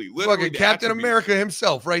 Exactly. Literally fucking Captain America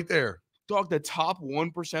himself right there. Dog, the top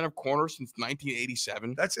 1% of corners since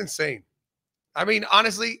 1987. That's insane. I mean,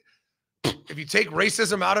 honestly, if you take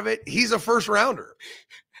racism out of it, he's a first rounder.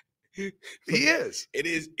 He is.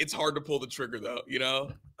 It's hard to pull the trigger, though, you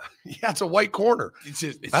know? Yeah, it's a white corner.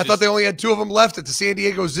 I thought they only had 2 of them left at the San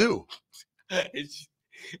Diego Zoo.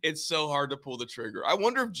 It's so hard to pull the trigger. I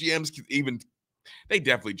wonder if GMs can even – they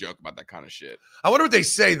definitely joke about that kind of shit. I wonder what they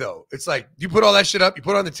say, though. It's like, you put all that shit up, you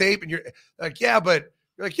put it on the tape, and you're like, yeah, but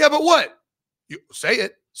what? You say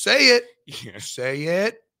it. Say it. Yeah. Say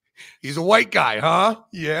it. He's a white guy, huh?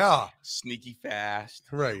 Yeah. Sneaky fast.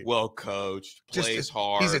 Right. Well coached. Plays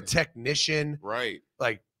hard. He's a technician. Right.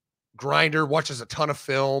 Like, grinder, watches a ton of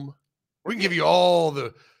film. We can give you all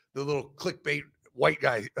the little clickbait white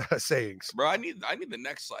guy sayings. Bro, I need the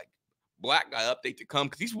next black guy update to come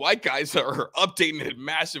because these white guys are updating at a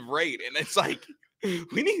massive rate, and it's like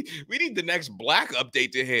we need the next black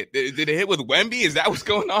update to hit. Did it hit with Wemby? Is that what's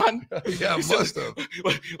going on? Yeah, it must have.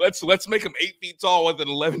 Let's make him 8 feet tall with an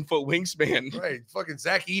 11-foot wingspan. Right, fucking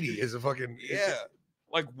Zach Edey is a fucking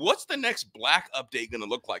Like, what's the next black update gonna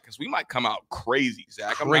look like? Because we might come out crazy,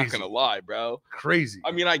 Zach. I'm not gonna lie, bro. Crazy.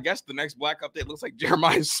 I mean, I guess the next black update looks like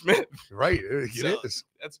Jeremiah Smith. Right, it is.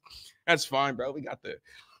 That's fine, bro. We got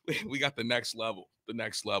the next level. The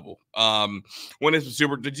next level. When is the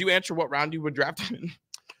super? Did you answer what round you would draft him in?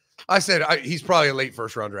 I said he's probably a late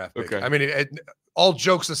 1st round draft pick. Okay. I mean, all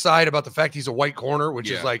jokes aside about the fact he's a white corner, which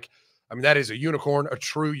is like, I mean, that is a unicorn, a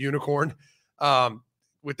true unicorn.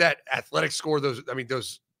 With that athletic score, those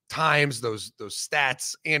times, those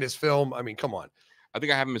stats, and his film. I mean, come on. I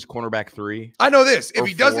think I have him as cornerback 3. I know this. If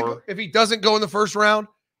he doesn't go in the 1st round,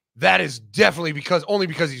 that is definitely only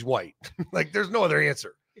because he's white. Like, there's no other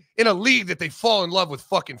answer. In a league that they fall in love with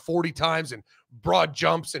fucking 40 times and broad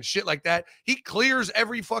jumps and shit like that, he clears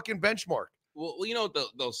every fucking benchmark. Well, you know what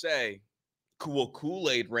they'll say?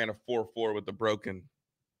 Kool-Aid ran a 4.4 with the broken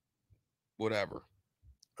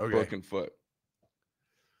broken foot.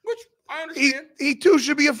 Which I understand. He too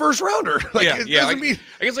should be a 1st rounder. Like, I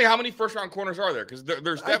guess how many 1st round corners are there? Because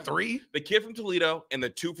there's definitely 3. The kid from Toledo and the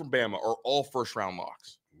 2 from Bama are all 1st round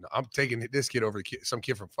locks. No, I'm taking this kid over some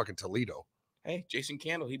kid from fucking Toledo. Hey, Jason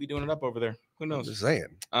Candle, he'd be doing it up over there. Who knows? Just saying.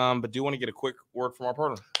 But do you want to get a quick word from our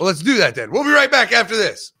partner? Well, let's do that then. We'll be right back after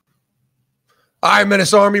this. I'm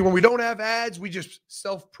Menace Army. When we don't have ads, we just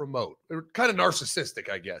self-promote. We're kind of narcissistic,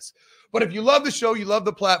 I guess. But if you love the show, you love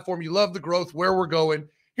the platform, you love the growth, where we're going,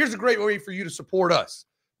 here's a great way for you to support us.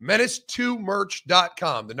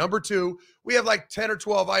 Menace2merch.com. The number 2. We have like 10 or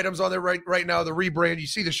 12 items on there right now. The rebrand. You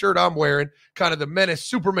see the shirt I'm wearing, kind of the Menace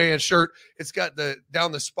Superman shirt. It's got the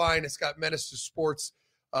down the spine. It's got Menace to Sports,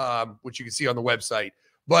 which you can see on the website.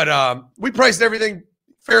 But we priced everything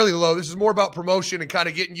fairly low. This is more about promotion and kind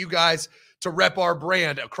of getting you guys to rep our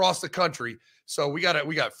brand across the country. So we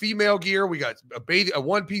got female gear. We got a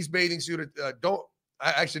one-piece bathing suit. I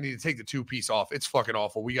actually need to take the 2-piece off. It's fucking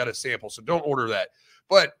awful. We got a sample, so don't order that.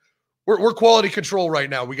 But we're quality control right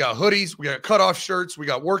now. We got hoodies. We got cutoff shirts. We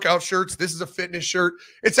got workout shirts. This is a fitness shirt.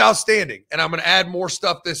 It's outstanding. And I'm going to add more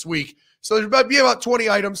stuff this week. So there's about 20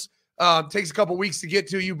 items. Takes a couple weeks to get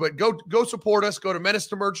to you, but go support us. Go to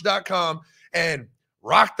menace2merch.com and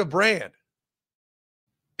rock the brand.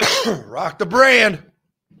 Rock the brand.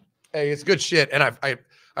 Hey, it's good shit. And I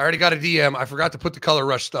already got a DM. I forgot to put the Color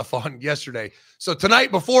Rush stuff on yesterday. So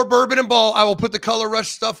tonight, before Bourbon and Ball, I will put the Color Rush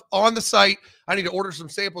stuff on the site. I need to order some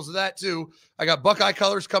samples of that too. I got Buckeye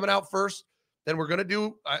colors coming out first. Then we're going to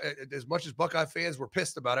do, as much as Buckeye fans were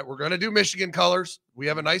pissed about it, we're going to do Michigan colors. We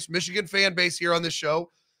have a nice Michigan fan base here on this show.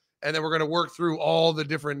 And then we're going to work through all the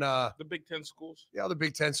different. The Big Ten schools. Yeah, the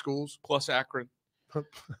Big Ten schools. Plus Akron.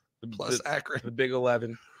 Akron. The Big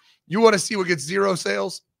 11. You want to see what gets 0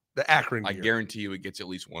 sales? The Akron gear. I guarantee you it gets at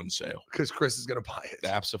least 1 sale. Because Chris is going to buy it.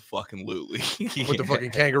 Absolutely. Put the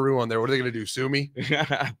fucking kangaroo on there. What are they going to do? Sue me?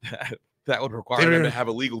 That would require them to have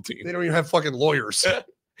a legal team. They don't even have fucking lawyers.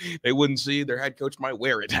 They wouldn't see. Their head coach might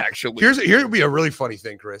wear it, actually. Here would be a really funny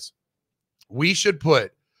thing, Chris. We should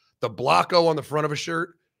put the Blocko on the front of a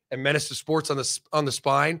shirt and Menace to Sports on the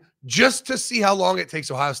spine, just to see how long it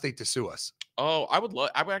takes Ohio State to sue us. Oh, I would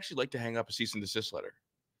actually like to hang up a cease and desist letter.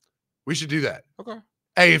 We should do that. Okay.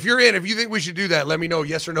 Hey, if you think we should do that, let me know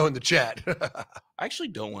yes or no in the chat. I actually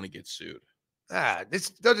don't want to get sued.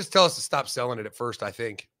 They'll just tell us to stop selling it at first, I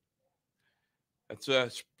think. That's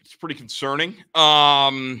it's pretty concerning.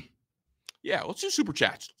 Yeah, let's do super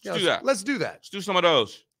chats. Let's do that. Let's do that. Let's do some of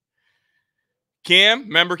those.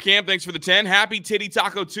 Member Cam, thanks for the 10. Happy Titty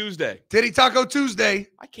Taco Tuesday. Titty Taco Tuesday.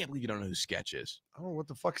 I can't believe you don't know who Sketch is. I don't know what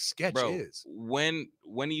the fuck Sketch is. When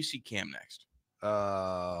do you see Cam next?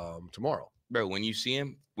 Tomorrow. Bro, when you see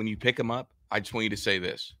him, when you pick him up, I just want you to say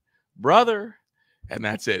this, brother, and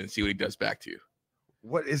that's it, and see what he does back to you.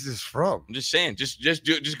 What is this from? I'm just saying, just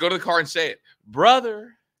go to the car and say it,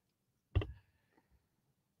 brother.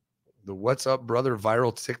 The What's Up Brother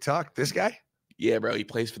viral TikTok? This guy? Yeah, bro, he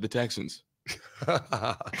plays for the Texans.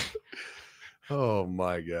 Oh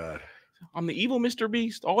my God. I'm the evil Mr.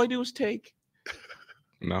 Beast. All I do is take.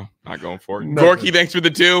 No, not going for it. Nothing. Gorky, thanks for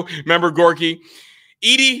the 2. Remember Gorky.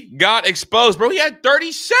 Edie got exposed, bro. He had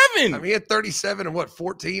 37. I mean, he had 37 and what,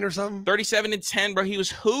 14 or something? 37 and 10, bro. He was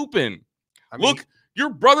hooping. Look, your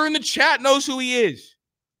brother in the chat knows who he is.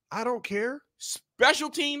 I don't care. Special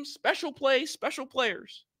teams, special plays, special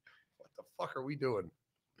players. What the fuck are we doing?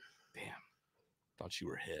 Damn. Thought you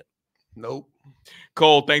were hit. Nope.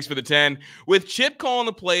 Cole, thanks for the 10. With Chip calling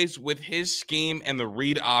the plays with his scheme and the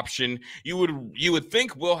read option, you would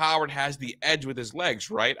think Will Howard has the edge with his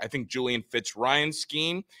legs, right? I think Julian fits Ryan's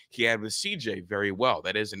scheme he had with CJ very well.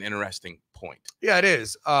 That is an interesting point. Yeah, it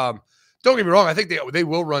is. Don't get me wrong. I think they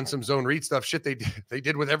will run some zone read stuff. Shit, they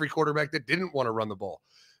did with every quarterback that didn't want to run the ball.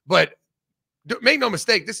 But make no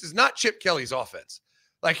mistake, this is not Chip Kelly's offense.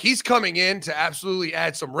 Like, he's coming in to absolutely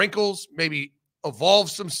add some wrinkles, maybe evolve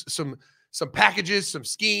some packages, some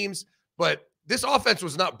schemes, but this offense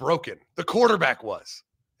was not broken. The quarterback was.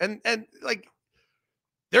 And like,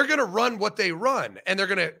 they're going to run what they run, and they're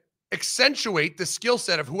going to accentuate the skill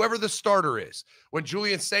set of whoever the starter is. When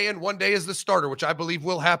Julian Sayin one day is the starter, which I believe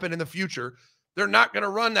will happen in the future, they're not going to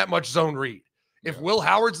run that much zone read. If Will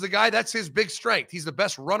Howard's the guy, that's his big strength. He's the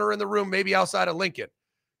best runner in the room, maybe outside of Lincoln.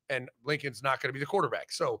 And Lincoln's not going to be the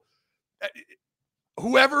quarterback. So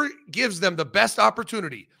whoever gives them the best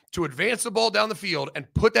opportunity to advance the ball down the field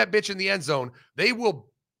and put that bitch in the end zone, they will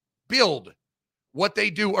build what they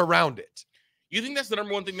do around it. You think that's the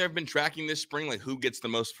number one thing they've been tracking this spring? Like, who gets the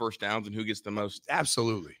most first downs and who gets the most?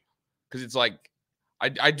 Absolutely. Because it's like,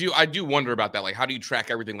 I do wonder about that. Like, how do you track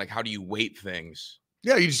everything? Like, how do you weight things?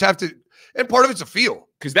 Yeah, you just have to, and part of it's a feel.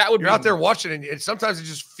 Because that would you're out there watching, and sometimes it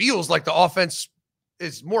just feels like the offense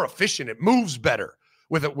is more efficient. It moves better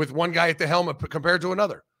with one guy at the helm compared to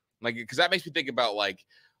another. Like, because that makes me think about, like,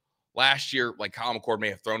 last year, like, Kyle McCord may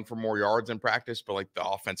have thrown for more yards in practice, but, like, the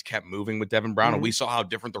offense kept moving with Devin Brown, and we saw how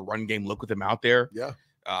different the run game looked with him out there. Yeah.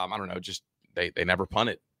 I don't know, just they never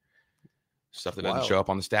punted. Stuff that doesn't show up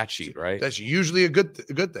on the stat sheet, right? That's usually a good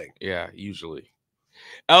thing. Yeah, usually.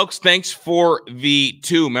 Elks, thanks for the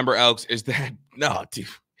 2. Remember, Elks, is that no, dude?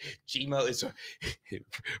 Gmo is a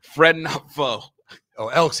friend, not foe. Oh,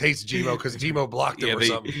 Elks hates Gmo because Gmo blocked him or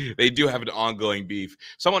something. They do have an ongoing beef.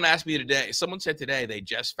 Someone asked me today. Someone said today they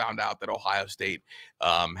just found out that Ohio State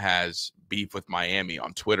has beef with Miami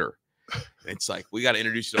on Twitter. It's like we got to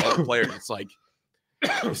introduce you to other players. It's like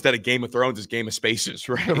instead of Game of Thrones, it's Game of Spaces,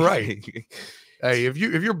 right? Right. Hey, if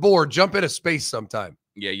you're bored, jump into space sometime.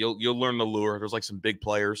 Yeah, you'll learn the lure. There's like some big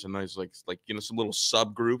players, and there's like some little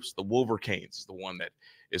subgroups. The Wolverines is the one that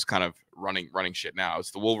is kind of running shit now.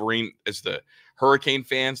 It's the Wolverine, it's the Hurricane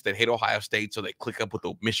fans that hate Ohio State, so they click up with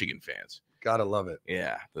the Michigan fans. Gotta love it.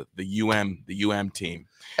 Yeah, the UM team.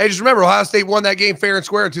 Hey, just remember, Ohio State won that game fair and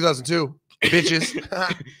square in 2002.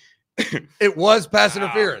 Bitches. It was pass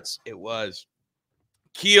interference. It was.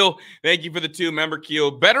 Keel, thank you for the 2. Remember,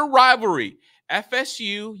 Keel, better rivalry.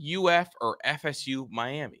 FSU, UF, or FSU,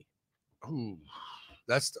 Miami? Ooh,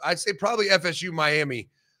 I'd say probably FSU, Miami.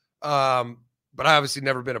 But I obviously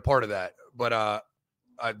never been a part of that. But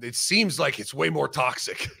it seems like it's way more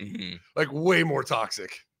toxic. Mm-hmm. Like way more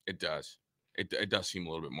toxic. It does. It does seem a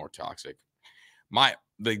little bit more toxic.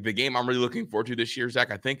 The game I'm really looking forward to this year,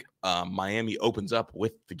 Zach, I think Miami opens up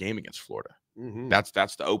with the game against Florida. Mm-hmm. That's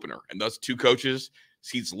the opener. And those 2 coaches,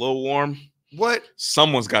 seats a little warm. What?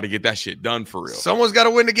 Someone's got to get that shit done for real. Someone's got to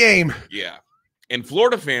win the game. Yeah. And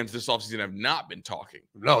Florida fans this offseason have not been talking.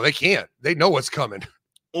 No, they can't. They know what's coming.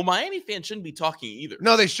 Well, Miami fans shouldn't be talking either.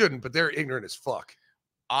 No, they shouldn't, but they're ignorant as fuck.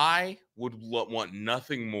 I would want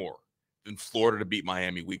nothing more than Florida to beat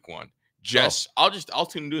Miami week 1. I'll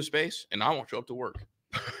tune into a space and I won't show up to work.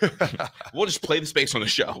 We'll just play the space on the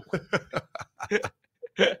show.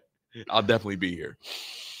 I'll definitely be here.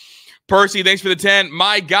 Percy, thanks for the 10.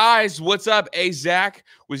 My guys, what's up? Hey, Zach,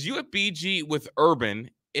 was you at BG with Urban?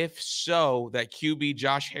 If so, that QB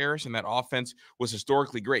Josh Harris and that offense was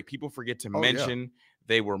historically great. People forget to mention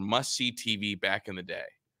they were must-see TV back in the day.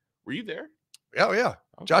 Were you there? Oh, yeah.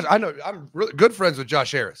 Okay. Josh, I know. I'm really good friends with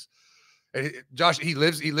Josh Harris. And Josh, he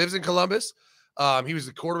lives in Columbus. He was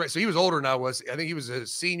the quarterback. So he was older than I was. I think he was a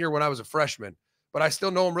senior when I was a freshman. But I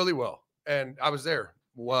still know him really well. And I was there.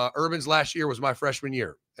 Urban's last year was my freshman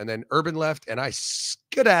year. And then Urban left, and I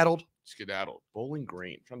skedaddled. Bowling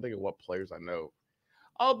Green. I'm trying to think of what players I know.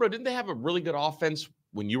 Oh, bro, didn't they have a really good offense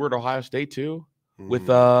when you were at Ohio State too? With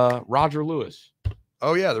Roger Lewis.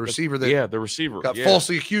 Oh, yeah, the receiver. The receiver. Got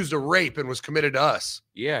falsely accused of rape and was committed to us.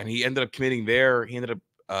 Yeah, and he ended up committing there. He ended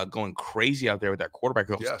up going crazy out there with that quarterback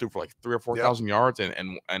who threw for like 3,000 or 4,000 yards.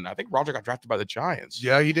 And I think Roger got drafted by the Giants.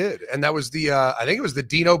 Yeah, he did. And that was I think it was the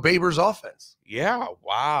Dino Babers offense. Yeah,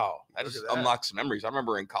 wow. That just unlocks some memories. I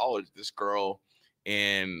remember in college, this girl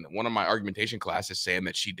in one of my argumentation classes saying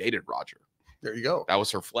that she dated Roger. There you go. That was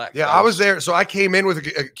her flex. Yeah, I was there. So I came in with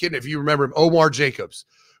a kid, if you remember him, Omar Jacobs,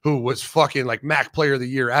 who was fucking like MAC Player of the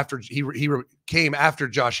Year after he came after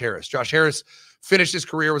Josh Harris. Josh Harris finished his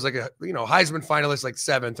career, was like a Heisman finalist, like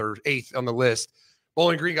 7th or 8th on the list.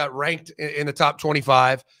 Bowling Green got ranked in the top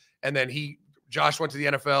 25, and then Josh went to the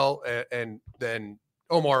NFL, and then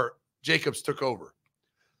Omar Jacobs took over.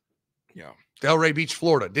 Yeah. Delray Beach,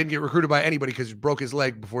 Florida. Didn't get recruited by anybody because he broke his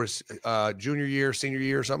leg before his junior year, senior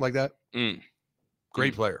year, or something like that.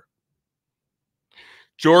 Great player.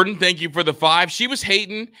 Jordan, thank you for the 5. She was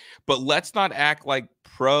hating, but let's not act like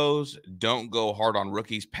pros don't go hard on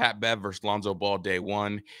rookies. Pat Bev versus Lonzo Ball day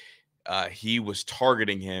 1. He was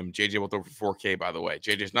targeting him. JJ will throw for 4K, by the way.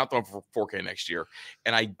 JJ's not throwing for 4K next year.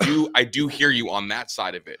 And I do hear you on that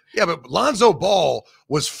side of it. Yeah, but Lonzo Ball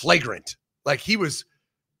was flagrant. Like he was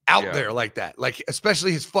out there like that. Like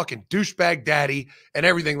especially his fucking douchebag daddy and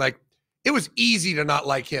everything. Like it was easy to not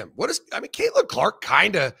like him. Caitlin Clark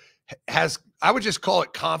kind of has, I would just call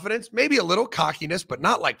it confidence, maybe a little cockiness, but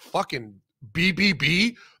not like fucking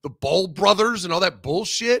BBB, the Ball brothers and all that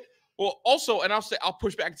bullshit. Well, also, and I'll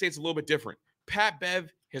push back and say it's a little bit different. Pat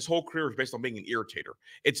Bev, his whole career is based on being an irritator.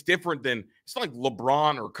 It's different than, it's not like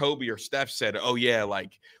LeBron or Kobe or Steph said, "Oh yeah,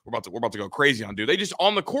 like we're about to go crazy on dude." They just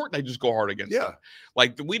on the court, they just go hard against them.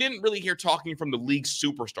 Like we didn't really hear talking from the league's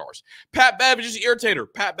superstars. Pat Bev is just an irritator.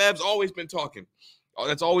 Pat Bev's always been talking.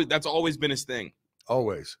 That's always been his thing.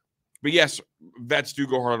 Always. But yes, vets do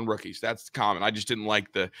go hard on rookies. That's common. I just didn't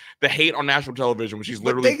like the hate on national television when she's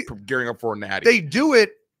literally gearing up for a natty. They do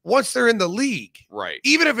it once they're in the league. Right.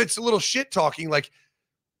 Even if it's a little shit talking, like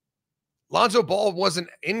Lonzo Ball wasn't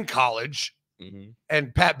in college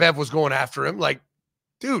and Pat Bev was going after him. Like,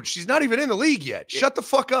 dude, she's not even in the league yet. Shut the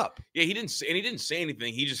fuck up. Yeah, he didn't say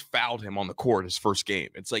anything. He just fouled him on the court his first game.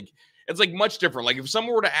 It's like It's like much different. Like if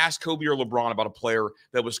someone were to ask Kobe or LeBron about a player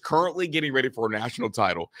that was currently getting ready for a national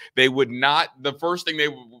title, they would not. The first thing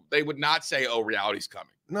they would not say, "Oh, reality's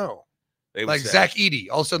coming." No. They would like say, Zach Edey.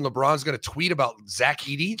 All of a sudden, LeBron's going to tweet about Zach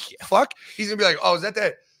Edey. Fuck. He's going to be like, oh, is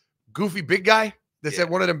that goofy big guy that's at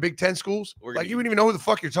one of them Big Ten schools? Like, you wouldn't even know who the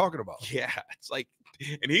fuck you're talking about. Yeah. It's like,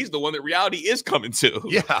 and he's the one that reality is coming to.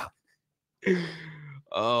 Yeah.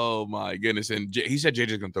 Oh, my goodness. And he said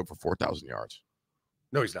JJ's going to throw for 4,000 yards.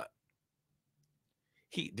 No, he's not.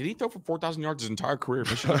 Did he throw for 4,000 yards his entire career?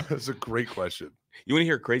 That's a great question. You want to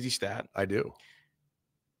hear a crazy stat? I do.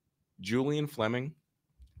 Julian Fleming,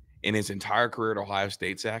 in his entire career at Ohio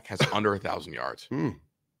State, Zach, has under 1,000 yards.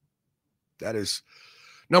 That is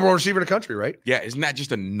number one receiver in the country, right? Yeah, isn't that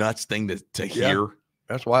just a nuts thing to hear?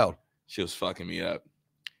 That's wild. She was fucking me up.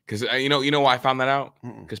 Because you know why I found that out?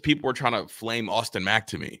 Because people were trying to flame Austin Mack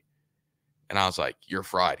to me. And I was like, you're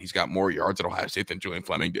fried. He's got more yards at Ohio State than Julian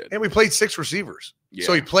Fleming did. And we played 6 receivers. Yeah.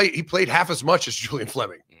 So he played half as much as Julian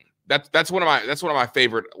Fleming. That's one of my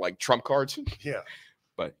favorite like trump cards. Yeah.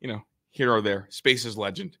 But here or there. Space is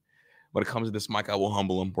legend. When it comes to this mic, I will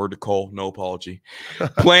humble him. Word to Cole, no apology.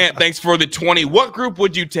 Plant, thanks for the 20. What group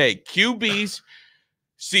would you take? QBs,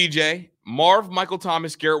 CJ, Marv, Michael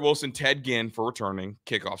Thomas, Garrett Wilson, Ted Ginn for returning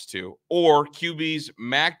kickoffs too, or QBs,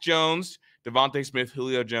 Mac Jones, Devontae Smith,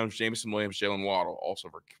 Julio Jones, Jameson Williams, Jalen Waddle, also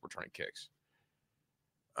for returning kicks.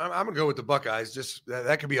 I'm gonna go with the Buckeyes. Just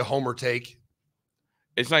that could be a homer take.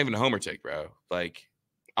 It's not even a homer take, bro. Like,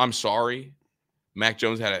 I'm sorry, Mac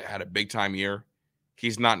Jones had a big time year.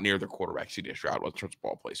 He's not near the quarterback CJ Stroud was in terms of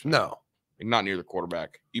ball placement. No, not near the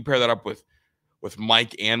quarterback. You pair that up with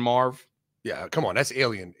Mike and Marv. Yeah, come on, that's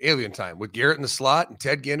alien time with Garrett in the slot and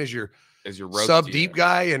Ted Ginn as your road deep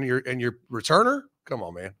guy and your returner. Come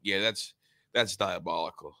on, man. Yeah, that's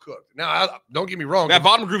diabolical. Cooked. Now, don't get me wrong. That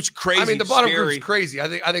bottom group's crazy. I mean, the bottom group's crazy. I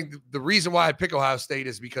think the reason why I pick Ohio State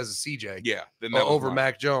is because of CJ. Yeah, over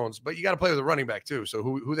Mac Jones. But you got to play with a running back too. So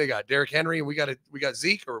who they got? Derrick Henry, and we got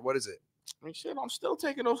Zeke, or what is it? I mean, shit, I'm still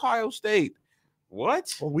taking Ohio State.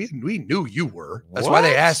 What? Well, we knew you were. That's why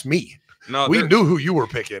they asked me. No, we knew who you were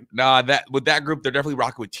picking. Nah, with that group, they're definitely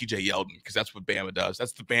rocking with TJ Yeldon because that's what Bama does.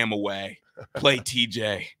 That's the Bama way. Play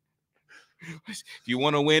TJ. If you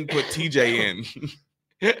want to win, put TJ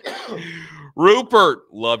in.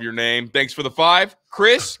 Rupert, love your name. Thanks for the 5.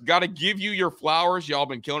 Chris, got to give you your flowers. Y'all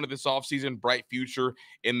been killing it this offseason. Bright future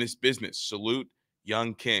in this business. Salute,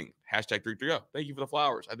 Young King. #330. Thank you for the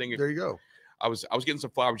flowers. I think there you go. I was getting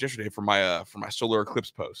some flowers yesterday for my solar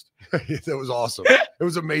eclipse post. That was awesome. It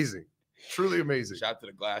was amazing. Truly amazing. Shout out to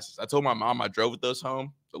the glasses. I told my mom I drove with those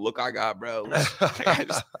home. The look I got, bro. I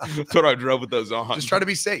thought I drove with those on. Just try to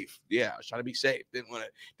be safe. Yeah, I was trying to be safe. Didn't want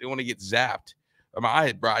to get zapped.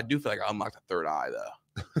 I do feel like I unlocked a third eye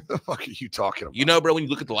though. The fuck are you talking about? You know, bro, when you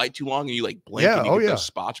look at the light too long and you like blink and you get those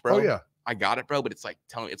spots, bro. Oh yeah. I got it, bro, but it's like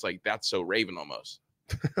that's so Raven almost.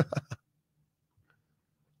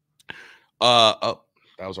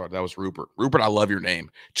 That was Rupert. Rupert, I love your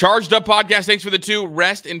name. Charged Up Podcast. Thanks for the 2.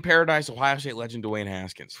 Rest in paradise, Ohio State legend Dwayne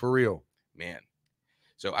Haskins. For real, man.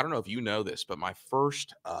 So I don't know if you know this, but my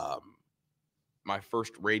first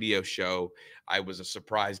radio show, I was a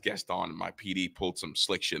surprise guest on, and my PD pulled some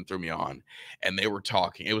slick shit and threw me on, and they were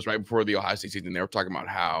talking. It was right before the Ohio State season. They were talking about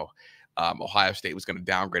how Ohio State was going to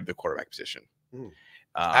downgrade the quarterback position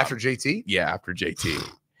after JT. Yeah, after JT.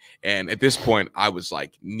 And at this point, I was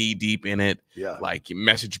like knee deep in it. Yeah. Like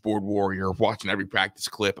message board warrior, watching every practice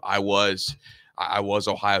clip. I was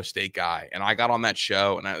Ohio State guy. And I got on that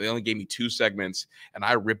show, and they only gave me 2 segments, and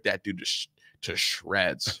I ripped that dude to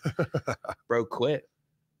shreds. Bro quit.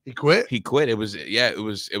 He quit? He quit. It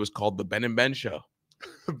was called the Ben and Ben Show.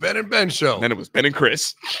 Ben and Ben Show. And then it was Ben and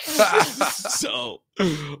Chris. So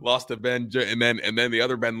lost to Ben, and then the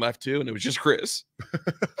other Ben left too, and it was just Chris.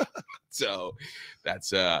 So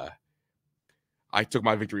that's I took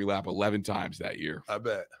my victory lap 11 times that year. I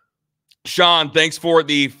bet. Sean, thanks for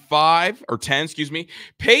the 5 or 10, excuse me.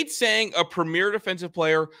 Pate saying a premier defensive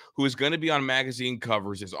player who is going to be on magazine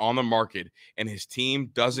covers is on the market and his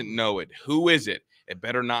team doesn't know it. Who is it? It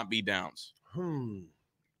better not be Downs.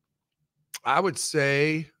 I would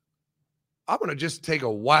say I'm going to just take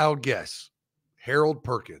a wild guess. Harold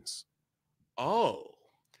Perkins. Oh.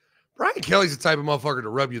 Brian Kelly's the type of motherfucker to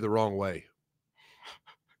rub you the wrong way.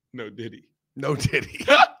 No diddy. No diddy.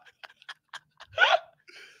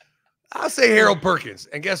 I'll say Harold Perkins.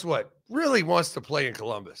 And guess what? Really wants to play in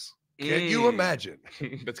Columbus. Can you imagine?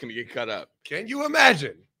 That's going to get cut up. Can you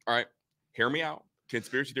imagine? All right. Hear me out.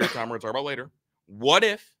 Conspiracy theory time we're going to talk about later. What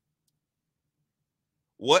if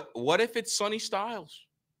it's Sonny Styles?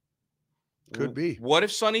 Could be. What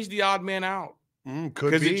if Sonny's the odd man out?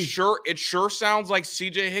 Could be. It sure sounds like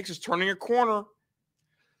CJ Hicks is turning a corner.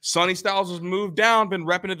 Sonny Styles has moved down, been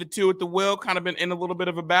repping at the 2 at the will, kind of been in a little bit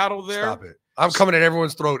of a battle there. Stop it. I'm coming at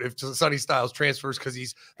everyone's throat if Sonny Styles transfers because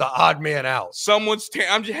he's the odd man out.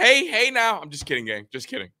 Hey now. I'm just kidding, gang. Just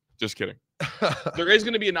kidding. There is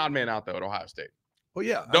going to be an odd man out, though, at Ohio State. Well,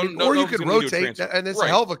 yeah. Or you could rotate, and it's a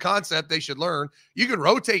hell of a concept they should learn. You can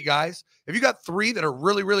rotate guys. If you got 3 that are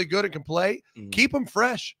really, really good and can play, keep them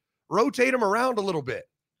fresh. Rotate them around a little bit.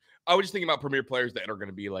 I was just thinking about premier players that are going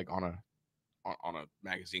to be like on a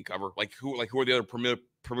magazine cover. Like who are the other premier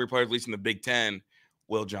players, at least in the Big Ten?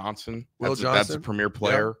 Will Johnson. That's a premier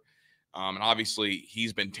player. Yeah. And obviously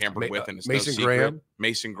he's been tampered with, and it's Mason no Graham.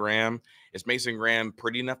 Mason Graham. Is Mason Graham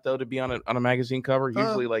pretty enough though to be on a magazine cover?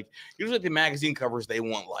 Usually the magazine covers, they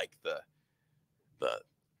want like the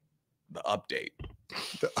update.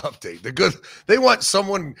 The update. The good. They want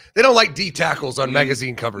someone. They don't like D tackles on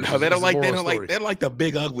magazine covers. No, they don't like the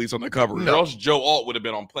big uglies on the cover. No. Or else Joe Alt would have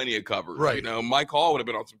been on plenty of covers. Right. You know, Mike Hall would have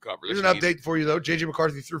been on some covers. Here's an update for you though. JJ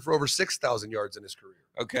McCarthy threw for over 6,000 yards in his career.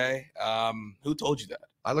 Okay. Who told you that?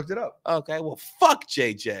 I looked it up. Okay. Well, fuck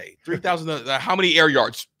JJ. 3,000. How many air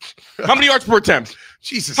yards? How many yards per attempt?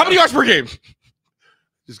 Jesus. How many yards per game?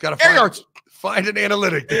 Just got to find an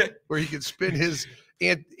analytic where he can spin his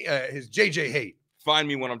JJ hate. Find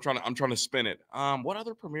me when I'm trying to spin it. What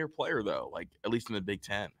other premier player though? Like at least in the Big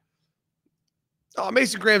Ten. Oh,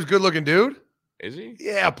 Mason Graham's good looking dude. Is he?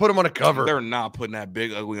 Yeah, put him on a cover. They're not putting that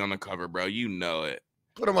big ugly on the cover, bro. You know it.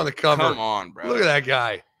 Put him on the cover. Come on, bro. Look at that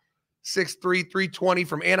guy. 6'3", 320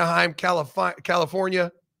 from Anaheim,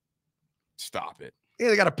 California. Stop it. Yeah,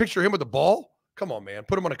 they got a picture of him with the ball. Come on, man.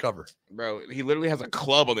 Put him on the cover. Bro, he literally has a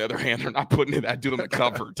club on the other hand. They're not putting that dude on the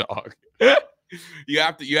cover, dog. You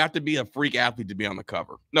have to be a freak athlete to be on the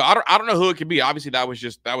cover. No, I don't know who it could be. Obviously, that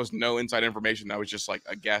was no inside information. That was just like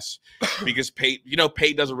a guess because Pate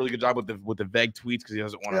does a really good job with the vague tweets because he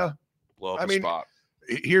doesn't want to blow up the spot.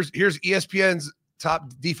 Here's ESPN's top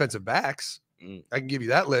defensive backs. I can give you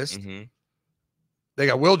that list. They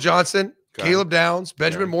got Will Johnson, Caleb Downs,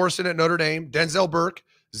 Benjamin Morrison at Notre Dame, Denzel Burke,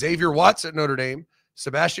 Xavier Watts at Notre Dame,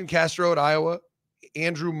 Sebastian Castro at Iowa,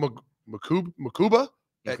 Andrew Makuba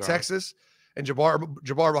at Texas, and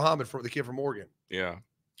Jabbar Muhammad, the kid from Oregon. Yeah.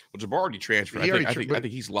 Well, Jabbar already transferred. I think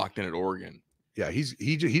he's locked in at Oregon. Yeah,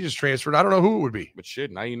 he just transferred. I don't know who it would be. But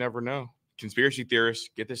shit, now you never know. Conspiracy theorists,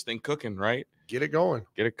 get this thing cooking, right? Get it going.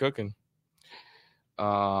 Get it cooking.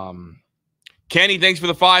 Kenny, thanks for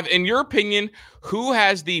the 5. In your opinion, who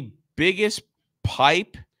has the biggest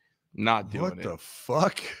pipe? Not doing it. What the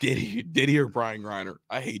fuck? Diddy or Brian Griner?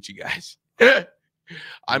 I hate you guys.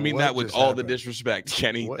 I mean that with all the disrespect,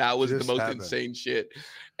 Kenny. That was the most insane shit.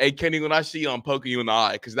 Hey, Kenny, when I see you, I'm poking you in the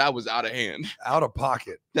eye because that was out of hand. Out of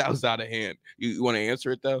pocket. That was out of hand. You want to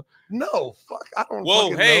answer it, though? No. Fuck. I don't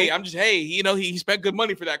Whoa, hey, know. He spent good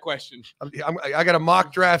money for that question. I got a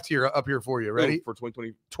mock draft up here for you. Ready? For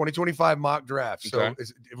 2025 mock draft. Okay.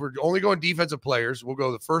 So if we're only going defensive players, we'll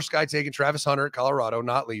go the first guy taking Travis Hunter at Colorado,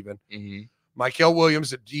 not leaving. Michael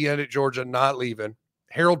Williams at D end at Georgia, not leaving.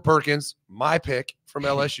 Harold Perkins, my pick from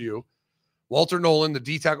LSU. Walter Nolan, the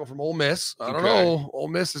D tackle from Ole Miss. I don't know. Ole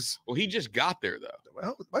Miss is. Well, he just got there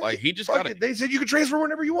though. Well, he just got it. They said you can transfer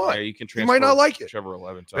whenever you want. Yeah, you can transfer. You might not like it. Whichever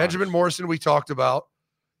 11 times. Benjamin Morrison, we talked about.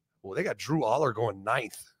 Well, they got Drew Aller going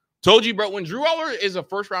 9th. Told you, bro. When Drew Aller is a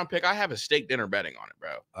first-round pick, I have a steak dinner betting on it,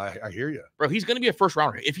 bro. I hear you, bro. He's going to be a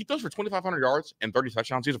first-rounder. If he throws for 2,500 yards and 30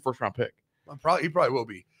 touchdowns, he's a first-round pick. He probably will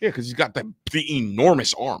be. Yeah, because he's got the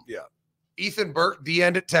enormous arm. Yeah. Ethan Burke, D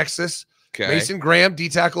end at Texas. Okay. Mason Graham, D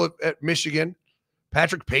tackle at Michigan.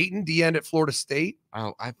 Patrick Payton, D end at Florida State.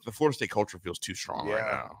 The Florida State culture feels too strong right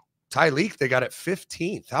now. Ty Leak, they got at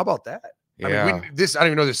 15th. How about that? Yeah. I mean, I don't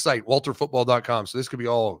even know this site, walterfootball.com. So this could be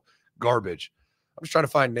all garbage. I'm just trying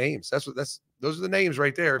to find names. Those are the names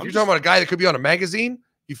right there. If you're talking about a guy that could be on a magazine,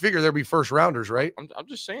 you figure there'd be first rounders, right? I'm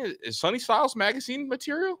just saying, is Sonny Styles magazine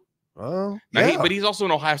material? Oh, but he's also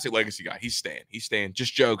an Ohio State legacy guy. He's staying.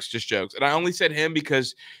 Just jokes. And I only said him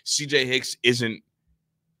because CJ Hicks isn't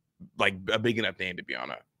like a big enough name to be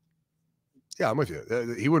on it. Yeah, I'm with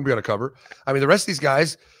you. He wouldn't be on a cover. I mean, the rest of these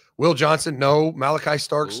guys, Will Johnson, no. Malachi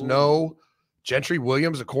Starks, no. Gentry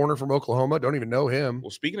Williams, a corner from Oklahoma. Don't even know him. Well,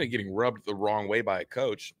 speaking of getting rubbed the wrong way by a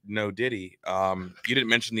coach, no Diddy. You didn't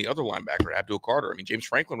mention the other linebacker, Abdul Carter. I mean, James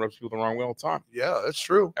Franklin rubs people the wrong way all the time. Yeah, that's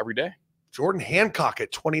true. Every day. Jordan Hancock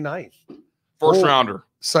at 29th. First rounder.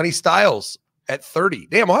 Sonny Styles at 30.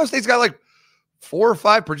 Damn, Ohio State's got like 4 or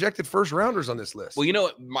 5 projected first rounders on this list. Well, you know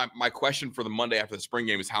what? My question for the Monday after the spring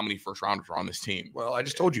game is how many first rounders are on this team? Well, I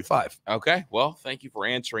just told you 5. Okay. Well, thank you for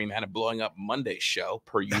answering that and blowing up Monday's show,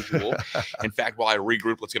 per usual. In fact, while I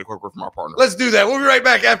regroup, let's get a quick word from our partner. Let's do that. We'll be right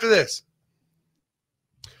back after this.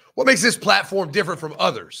 What makes this platform different from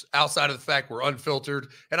others, outside of the fact we're unfiltered,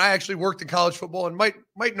 and I actually worked in college football and might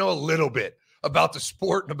know a little bit about the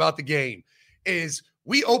sport and about the game, is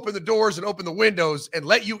we open the doors and open the windows and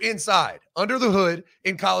let you inside, under the hood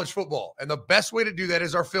in college football. And the best way to do that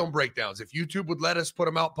is our film breakdowns. If YouTube would let us put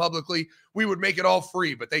them out publicly, we would make it all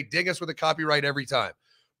free, but they ding us with a copyright every time.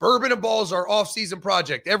 Bourbon and Ball is our off-season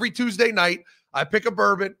project. Every Tuesday night, I pick a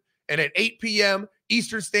bourbon, and at 8 p.m.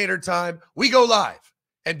 Eastern Standard Time, we go live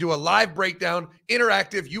and do a live breakdown,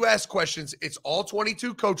 interactive. You ask questions. It's all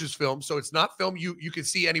 22 coaches film, so it's not film you can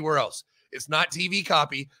see anywhere else. It's not TV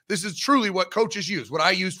copy. This is truly what coaches use, what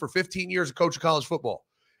I used for 15 years of coaching college football.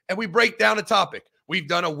 And we break down a topic. We've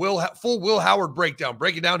done a full Will Howard breakdown,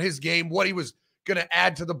 breaking down his game, what he was going to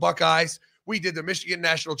add to the Buckeyes. We did the Michigan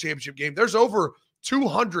National Championship game. There's over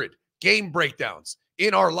 200 game breakdowns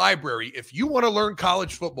in our library. If you want to learn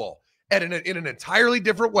college football in an entirely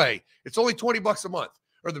different way, it's only $20 a month.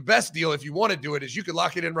 Or the best deal, if you want to do it, is you can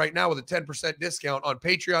lock it in right now with a 10% discount on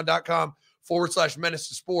patreon.com/menace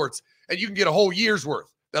to sports. And you can get a whole year's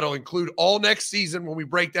worth. That'll include all next season when we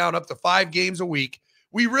break down up to 5 games a week.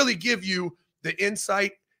 We really give you the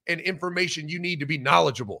insight and information you need to be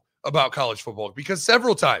knowledgeable about college football, because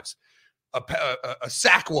several times a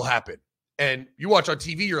sack will happen and you watch on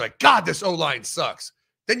TV, you're like, God, this O-line sucks.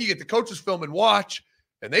 Then you get the coaches film and watch,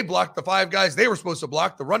 and they blocked the 5 guys they were supposed to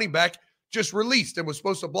block. The running back just released and was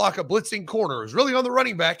supposed to block a blitzing corner. It was really on the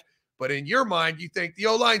running back, but in your mind, you think the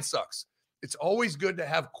O-line sucks. It's always good to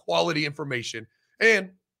have quality information, and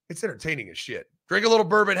it's entertaining as shit. Drink a little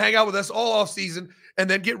bourbon, hang out with us all off season, and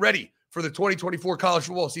then get ready for the 2024 college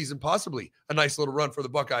football season, possibly a nice little run for the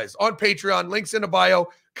Buckeyes. On Patreon, links in the bio.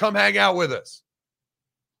 Come hang out with us.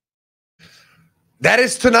 That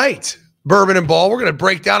is tonight, Bourbon and Ball. We're going to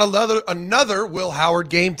break down another Will Howard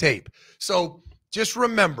game tape. So just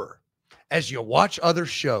remember, as you watch other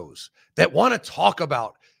shows that want to talk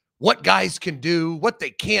about what guys can do, what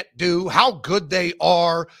they can't do, how good they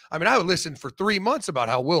are. I mean, I listened for 3 months about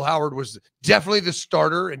how Will Howard was definitely the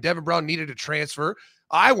starter and Devin Brown needed a transfer.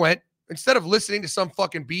 I went, instead of listening to some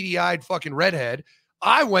fucking beady-eyed fucking redhead,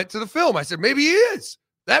 I went to the film. I said, maybe he is.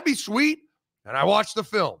 That'd be sweet. And I watched the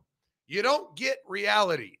film. You don't get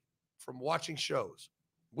reality from watching shows.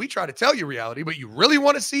 We try to tell you reality, but you really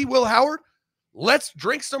want to see Will Howard? Let's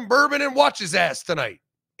drink some bourbon and watch his ass tonight.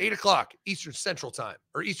 8 o'clock Eastern Central Time,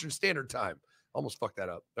 or Eastern Standard Time. Almost fucked that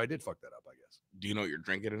up. I did fuck that up, I guess. Do you know what you're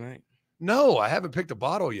drinking tonight? No, I haven't picked a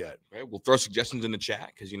bottle yet. Okay, we'll throw suggestions in the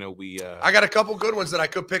chat because, you know, I got a couple good ones that I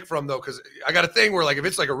could pick from, though, because I got a thing where, like, if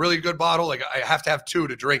it's, like, a really good bottle, like, I have to have 2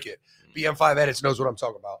 to drink it. BM5 Edits knows what I'm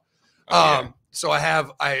talking about. Yeah. So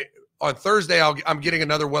on Thursday, I'm getting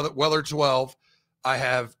another Weller 12. I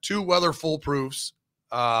have 2 Weller Full Proofs.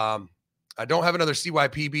 I don't have another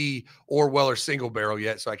CYPB or Weller single barrel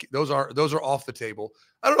yet, so those are off the table.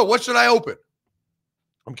 I don't know. What should I open?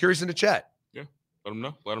 I'm curious in the chat. Yeah, let them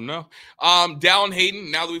know. Let them know. Dallan,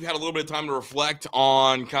 Hayden, now that we've had a little bit of time to reflect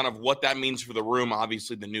on kind of what that means for the room,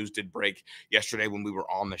 obviously the news did break yesterday when we were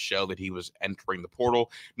on the show that he was entering the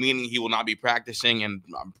portal, meaning he will not be practicing and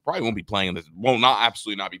probably won't be playing in this.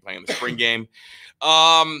 Absolutely not be playing in the spring game.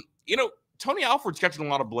 You know, Tony Alford's catching a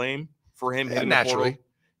lot of blame for him hitting naturally. The portal.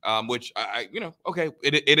 Which okay,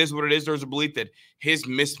 it is what it is. There's a belief that his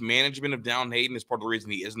mismanagement of Dallan Hayden is part of the reason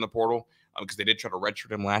he is in the portal, because they did try to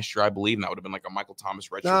redshirt him last year, I believe, and that would have been like a Michael Thomas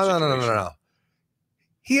redshirt. No.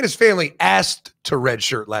 He and his family asked to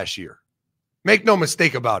redshirt last year. Make no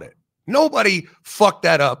mistake about it. Nobody fucked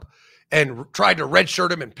that up and tried to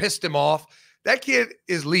redshirt him and pissed him off. That kid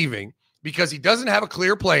is leaving because he doesn't have a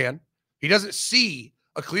clear plan. He doesn't see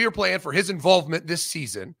a clear plan for his involvement this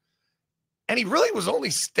season. And he really was only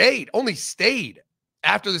stayed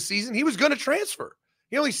after the season. He was going to transfer.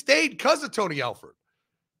 He only stayed because of Tony Alford.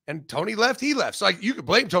 And Tony left, he left. So you could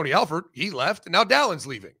blame Tony Alford. He left, and now Dallan's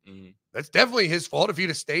leaving. Mm-hmm. That's definitely his fault. If he'd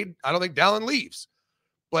have stayed, I don't think Dallan leaves.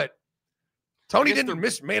 But Tony didn't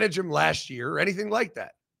mismanage him last year or anything like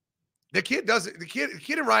that. The kid doesn't. The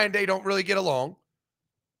kid and Ryan Day don't really get along.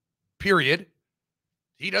 Period.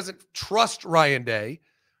 He doesn't trust Ryan Day.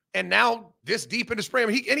 And now this deep into spring,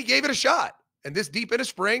 he gave it a shot. And this deep into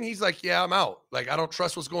spring, he's like, yeah, I'm out. Like, I don't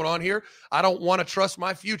trust what's going on here. I don't want to trust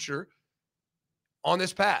my future on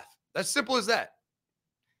this path. That's simple as that.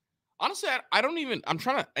 Honestly, I'm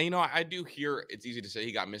trying to, I do hear it's easy to say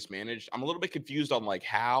he got mismanaged. I'm a little bit confused on like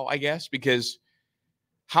how, I guess, because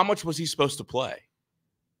how much was he supposed to play?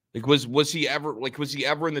 Like, was he ever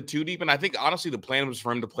in the 2 deep? And I think honestly the plan was for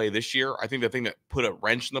him to play this year. I think the thing that put a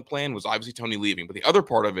wrench in the plan was obviously Tony leaving. But the other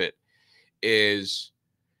part of it is,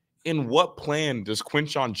 in what plan does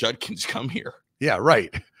Quinshon Judkins come here? Yeah,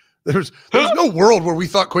 right. There's no world where we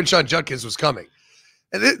thought Quinshon Judkins was coming.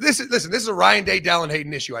 And this is a Ryan Day, Dallan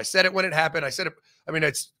Hayden issue. I said it when it happened. I said it. I mean,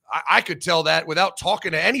 I could tell that without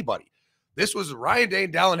talking to anybody. This was Ryan Day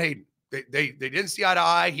and Dallan Hayden. They didn't see eye to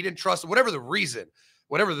eye. He didn't trust him. Whatever the reason,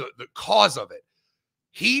 whatever the cause of it,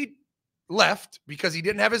 he left because he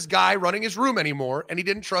didn't have his guy running his room anymore, and he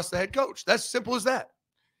didn't trust the head coach. That's simple as that.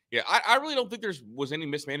 Yeah, I really don't think was any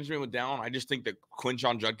mismanagement with Dallan. I just think that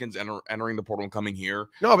Quinshon Judkins entering the portal and coming here.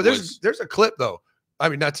 No, but there's a clip though. I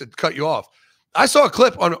mean, not to cut you off. I saw a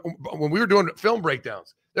clip when we were doing film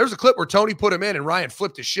breakdowns. There's a clip where Tony put him in, and Ryan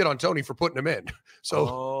flipped his shit on Tony for putting him in.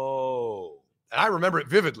 So, and I remember it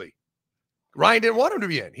vividly. Ryan didn't want him to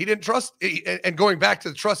be in. He didn't trust. And going back to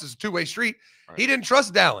the trust is a two-way street. Right. He didn't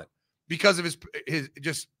trust Dallan because of his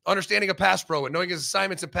just understanding of pass pro and knowing his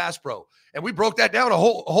assignments in pass pro. And we broke that down a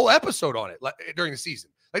whole episode on it during the season.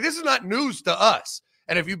 Like, this is not news to us.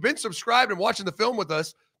 And if you've been subscribed and watching the film with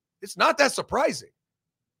us, it's not that surprising.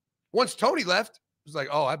 Once Tony left, it was like,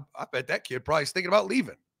 oh, I bet that kid probably is thinking about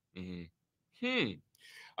leaving. Mm-hmm.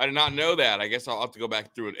 I did not know that. I guess I'll have to go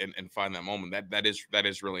back through it and find that moment. That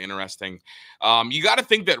is really interesting. You got to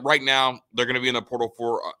think that right now they're going to be in the portal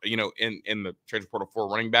for, in the transfer portal for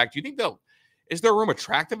running back. Do you think is their room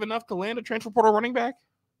attractive enough to land a transfer portal running back?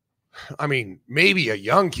 I mean, maybe a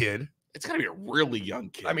young kid. It's got to be a really young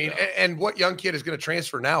kid. I mean, and what young kid is going to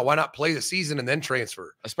transfer now? Why not play the season and then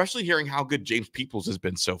transfer? Especially hearing how good James Peoples has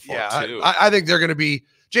been so far, too. I think they're going to be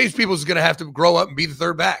 – James Peoples is going to have to grow up and be the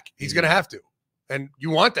third back. He's going to have to. And you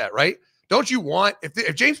want that, right? Don't you want –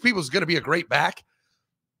 if James Peoples is going to be a great back,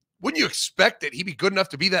 wouldn't you expect that he'd be good enough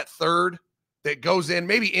to be that third that goes in?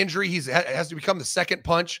 Maybe injury, has to become the second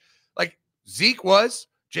punch. Like Zeke was,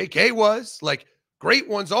 JK was, like great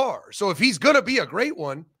ones are. So if he's going to be a great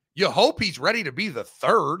one, you hope he's ready to be the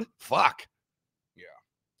third. Fuck.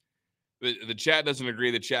 Yeah. The chat doesn't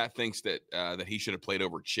agree. The chat thinks that he should have played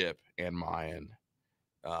over Chip and Mayan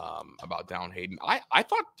about Dallan Hayden. I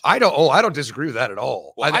don't disagree with that at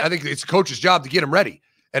all. Well, I think it's the coach's job to get him ready.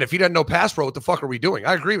 And if he doesn't know pass pro, what the fuck are we doing?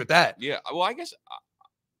 I agree with that. Yeah. Well, I guess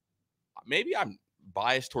maybe I'm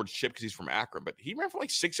biased towards Chip because he's from Akron, but he ran for like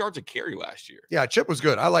 6 yards a carry last year. Yeah, Chip was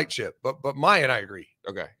good. I like Chip, but Mayan, I agree.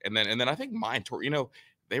 Okay. And then I think Mayan tore,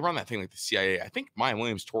 they run that thing like the CIA. I think Mayan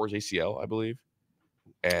Williams tore his ACL, I believe,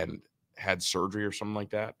 and had surgery or something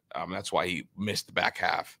like that. That's why he missed the back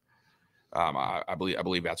half. I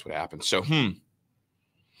believe that's what happened. So,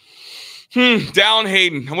 Dallan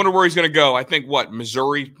Hayden. I wonder where he's going to go. I think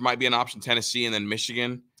Missouri might be an option, Tennessee, and then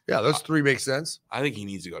Michigan. Yeah, those three make sense. I think he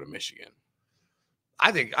needs to go to Michigan.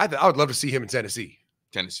 I would love to see him in Tennessee.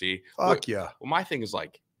 Fuck yeah. Well, my thing is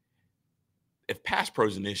like, if pass pro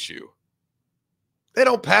is an issue, they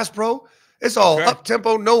don't pass pro. It's all up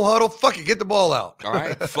tempo, no huddle. Fuck it, get the ball out. All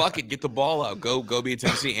right, fuck it, get the ball out. Go be a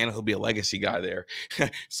Tennessee, and he'll be a legacy guy there.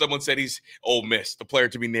 Someone said he's Ole Miss, the player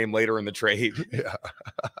to be named later in the trade.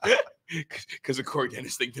 Yeah, because the Corey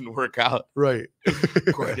Dennis thing didn't work out. Right,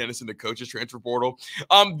 Corey Dennis in the coaches transfer portal.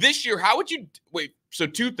 This year, how would you wait? So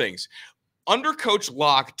 2 things. Under Coach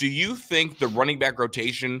Locke, do you think the running back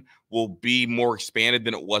rotation will be more expanded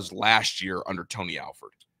than it was last year under Tony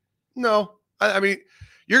Alford? No, I mean,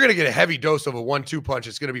 you're going to get a heavy dose of a 1-2 punch.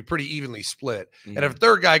 It's going to be pretty evenly split. Mm-hmm. And if a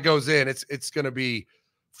third guy goes in, it's going to be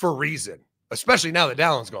for reason, especially now that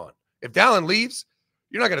Dallan's gone. If Dallan leaves,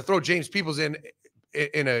 you're not going to throw James Peoples in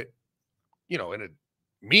a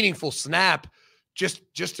meaningful snap just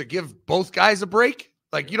to give both guys a break.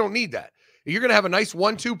 Like, you don't need that. You're going to have a nice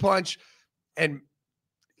 1-2 punch, and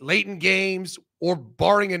late in games or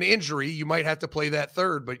barring an injury, you might have to play that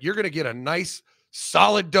third, but you're going to get a nice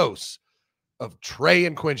solid dose of Trey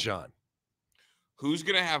and Quinshon. Who's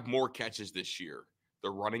going to have more catches this year, the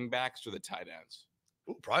running backs or the tight ends?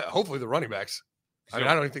 Hopefully the running backs. I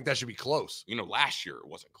don't even think that should be close. Last year it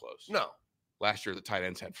wasn't close. No. Last year the tight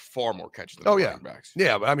ends had far more catches than the running backs.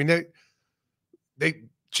 Yeah, but I mean,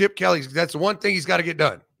 Chip Kelly, that's the one thing he's got to get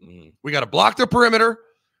done. Mm-hmm. We got to block the perimeter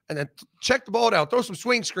and then check the ball down, throw some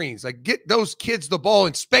swing screens, like get those kids the ball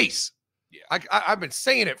in space. Yeah, I've been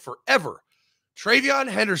saying it forever. Travion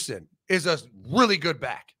Henderson is a really good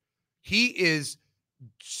back. He is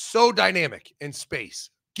so dynamic in space.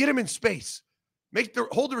 Get him in space.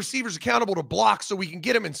 Hold the receivers accountable to block so we can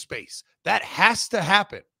get him in space. That has to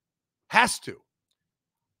happen. Has to.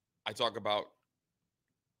 I talk about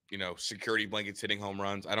security blankets hitting home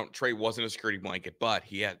runs. Trey wasn't a security blanket, but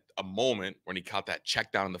he had a moment when he caught that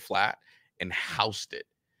check down in the flat and housed it.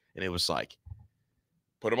 And it was like,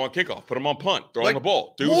 put him on kickoff, put him on punt, throw on the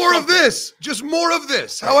ball. Do more something. of this, just more of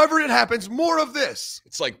this. However it happens, more of this.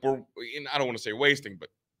 It's like I don't want to say wasting, but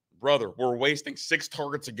brother, we're wasting 6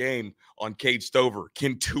 targets a game on Cade Stover.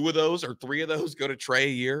 Can 2 of those or 3 of those go to Trey a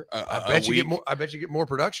year? I bet you get more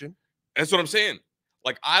production. That's what I'm saying.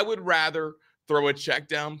 Like, I would rather throw a check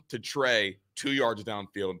down to Trey 2 yards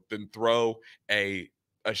downfield than throw a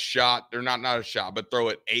shot, or not a shot, but throw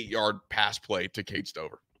an 8-yard pass play to Cade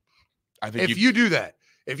Stover. I think if you do that,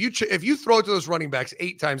 if you throw it to those running backs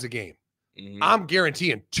 8 times a game, I'm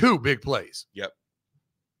guaranteeing 2 big plays. Yep.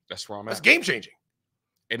 That's where I'm at. That's game changing.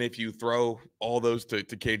 And if you throw all those to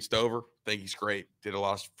Cade Stover, I think he's great. Did a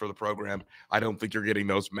lot for the program. I don't think you're getting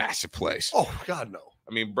those massive plays. Oh, God, no.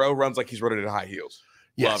 I mean, bro runs like he's running in high heels.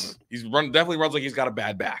 Yes. Definitely runs like he's got a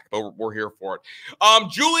bad back, but we're here for it.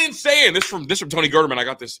 Julian Sayin, this from Tony Gerderman. I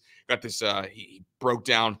got this. He broke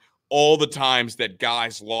down all the times that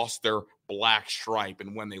guys lost their black stripe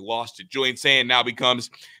and when they lost it. Julian Sayin now becomes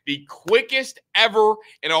the quickest ever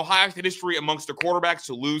in Ohio State history amongst the quarterbacks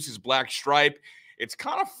to lose his black stripe. It's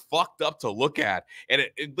kind of fucked up to look at. And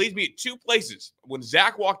it leads me to 2 places. When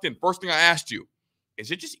Zach walked in, first thing I asked you,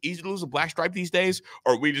 is it just easy to lose a black stripe these days?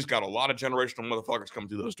 Or we just got a lot of generational motherfuckers coming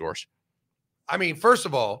through those doors? I mean, first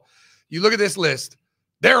of all, you look at this list.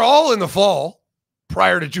 They're all in the fall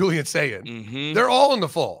prior to Julian Sayin. They're all in the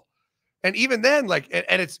fall. And even then,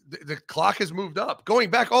 and it's the clock has moved up.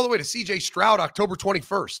 Going back all the way to CJ Stroud, October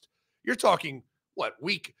 21st. You're talking,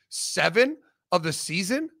 week 7 of the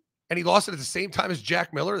season? And he lost it at the same time as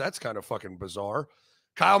Jack Miller. That's kind of fucking bizarre.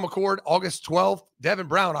 Kyle McCord, August 12th. Devin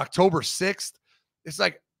Brown, October 6th. It's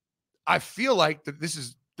like, I feel like that this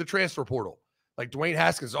is the transfer portal. Like Dwayne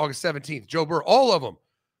Haskins, August 17th. Joe Burrow, all of them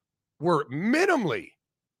were minimally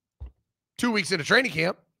 2 weeks into training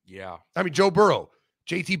camp. Yeah. I mean, Joe Burrow,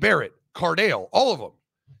 JT Barrett, Cardale, all of them.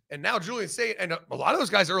 And now Julian Sayin, and a lot of those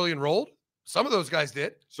guys early enrolled. Some of those guys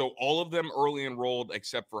did. So all of them early enrolled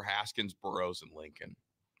except for Haskins, Burrow, and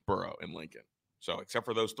Lincoln. So except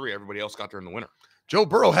for those 3, everybody else got there in the winter. Joe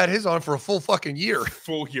Burrow had his on for a full fucking year.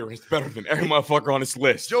 Full year is better than every motherfucker on this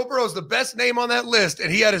list. Joe Burrow's the best name on that list,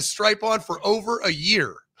 and he had his stripe on for over a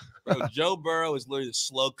year. Bro, Joe Burrow is literally the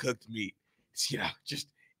slow-cooked meat. It's, just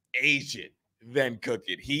age it, then cook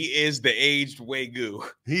it. He is the aged Wagyu.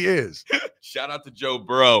 He is. Shout out to Joe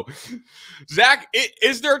Burrow. Zach,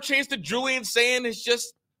 is there a chance that Julian Sayin is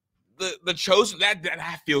just the chosen?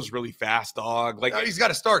 That feels really fast, dog. Like, no, he's got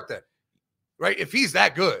to start then, right? If he's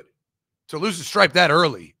that good to lose the stripe that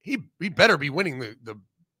early, he better be winning the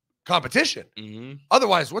competition.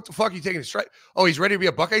 Otherwise, what the fuck are you taking the stripe? Oh, he's ready to be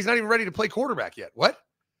a Buckeye. He's not even ready to play quarterback yet. What?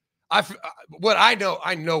 I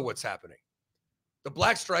know what's happening. The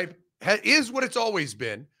black stripe is what it's always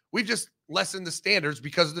been. We've just lessened the standards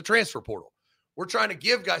because of the transfer portal. We're trying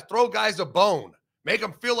to throw guys a bone. Make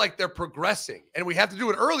them feel like they're progressing. And we have to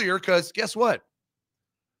do it earlier because guess what?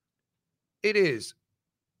 It is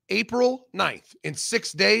April 9th. In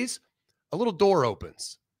 6 days, a little door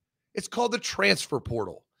opens. It's called the transfer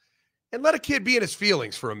portal. And let a kid be in his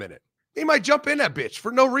feelings for a minute. He might jump in that bitch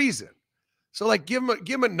for no reason. So, give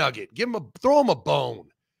him a nugget. Throw him a bone.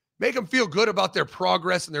 Make them feel good about their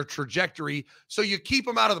progress and their trajectory so you keep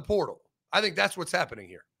them out of the portal. I think that's what's happening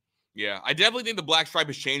here. Yeah, I definitely think the black stripe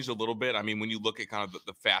has changed a little bit. I mean, when you look at kind of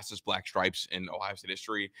the fastest black stripes in Ohio State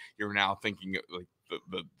history, you're now thinking like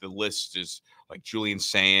the list is like Julian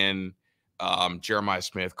Sayin, Jeremiah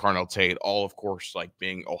Smith, Carnell Tate, all of course like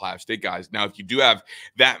being Ohio State guys. Now, if you do have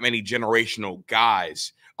that many generational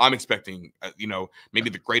guys, I'm expecting maybe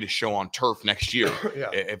the greatest show on turf next year,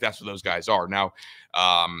 if that's what those guys are. Now,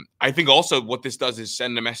 I think also what this does is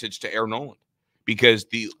send a message to Aaron Nolan. Because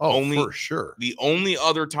the only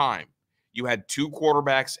other time you had 2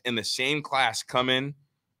 quarterbacks in the same class come in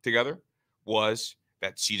together was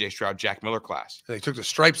that CJ Stroud, Jack Miller class. They took the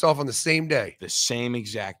stripes off on the same day. The same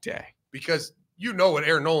exact day. Because you know what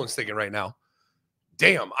Aaron Nolan's thinking right now.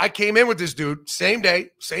 Damn, I came in with this dude, same day,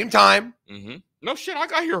 same time. No shit, I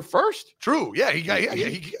got here first. True. Yeah, he got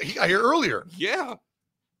here earlier. Yeah.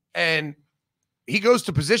 And he goes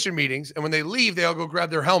to position meetings, and when they leave, they all go grab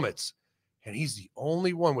their helmets. And he's the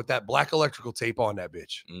only one with that black electrical tape on that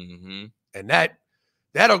bitch. And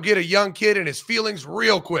that'll get a young kid in his feelings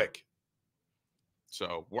real quick.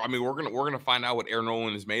 So, I mean, we're gonna find out what Aaron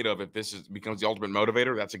Nolan is made of. If this becomes the ultimate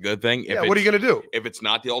motivator, that's a good thing. Yeah, what are you gonna do? If it's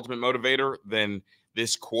not the ultimate motivator, then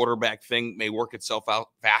this quarterback thing may work itself out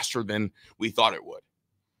faster than we thought it would.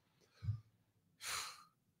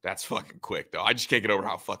 That's fucking quick, though. I just can't get over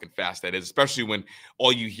how fucking fast that is, especially when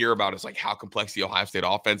all you hear about is like how complex the Ohio State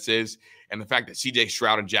offense is, and the fact that C.J.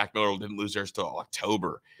 Stroud and Jack Miller didn't lose theirs till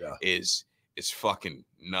October is fucking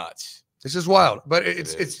nuts. This is wild, but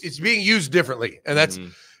it's being used differently, and that's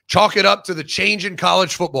chalk it up to the change in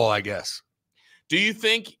college football, I guess. Do you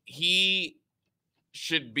think he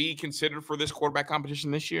should be considered for this quarterback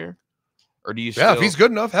competition this year? Or do you still... Yeah, if he's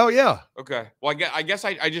good enough, hell yeah. Okay. Well, I guess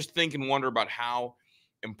I just think and wonder about how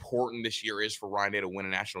important this year is for Ryan Day to win a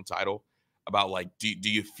national title. About like, do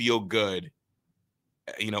you feel good,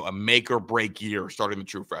 a make or break year starting the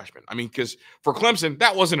true freshman? I mean, because for Clemson,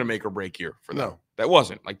 that wasn't a make or break year for them. No. That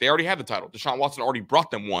wasn't. Like, they already had the title. Deshaun Watson already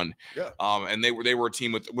brought them one. Yeah. And they were a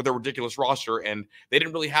team with a ridiculous roster, and they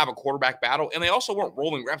didn't really have a quarterback battle, and they also weren't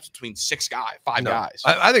rolling reps between five guys.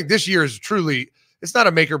 I think this year is truly, it's not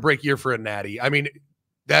a make or break year for a natty. I mean,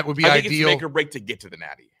 that would be ideal. It's a make or break to get to the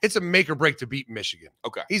natty. It's a make or break to beat Michigan.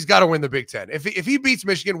 Okay. He's got to win the Big Ten. If he beats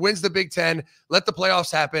Michigan, wins the Big Ten, let the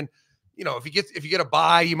playoffs happen. If you get a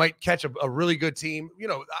bye, you might catch a really good team.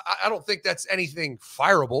 I don't think that's anything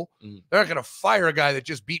fireable. They're not going to fire a guy that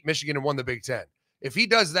just beat Michigan and won the Big Ten. If he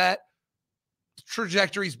does that, the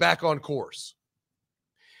trajectory's back on course.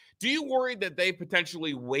 Do you worry that they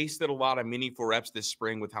potentially wasted a lot of meaningful reps this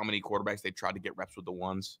spring with how many quarterbacks they tried to get reps with the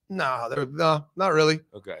ones? No, not really.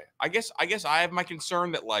 Okay. I guess I have my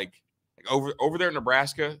concern that like over there in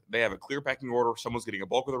Nebraska, they have a clear pecking order. Someone's getting a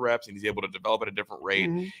bulk of the reps, and he's able to develop at a different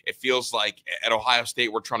rate. It feels like at Ohio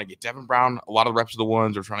State, we're trying to get Devin Brown a lot of the reps with the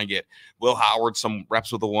ones. We're trying to get Will Howard some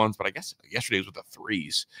reps with the ones. But I guess yesterday was with the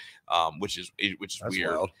threes, which is That's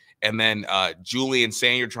weird. Wild. And then Julian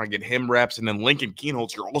Sayin, you're trying to get him reps. And then Lincoln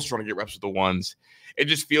Keenholz, you're also trying to get reps with the ones. It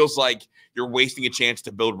just feels like you're wasting a chance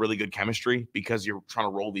to build really good chemistry because you're trying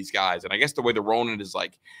to roll these guys. And I guess the way they're rolling it is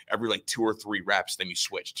like every like 2 or 3 reps, then you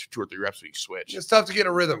switch. 2 or 3 reps, then you switch. It's tough to get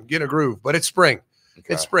a rhythm, get a groove, but it's spring.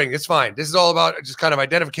 Okay. It's spring. It's fine. This is all about just kind of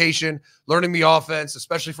identification, learning the offense,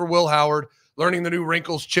 especially for Will Howard, learning the new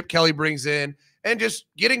wrinkles Chip Kelly brings in, and just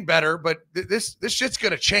getting better. But this shit's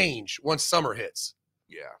going to change once summer hits.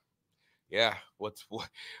 Yeah.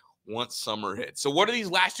 Once summer hits. So what are these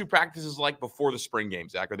last 2 practices like before the spring game,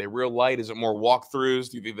 Zach? Are they real light? Is it more walkthroughs?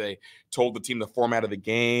 Do you think they told the team the format of the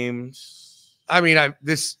games? I mean,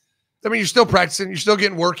 you're still practicing. You're still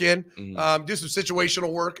getting work in. Do some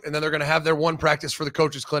situational work, and then they're going to have their one practice for the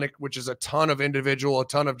coaches clinic, which is a ton of a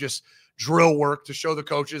ton of just drill work to show the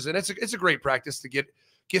coaches. And it's a great practice to get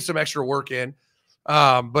some extra work in.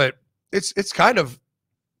 But it's kind of,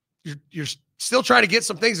 you're still trying to get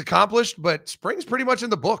some things accomplished, but spring's pretty much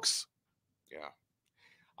in the books. Yeah.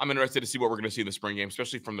 I'm interested to see what we're going to see in the spring game,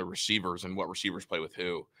 especially from the receivers and what receivers play with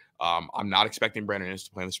who. I'm not expecting Brandon Inniss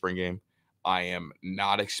to play in the spring game. I am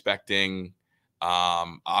not expecting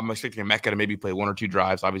I'm expecting Mecca to maybe play 1 or 2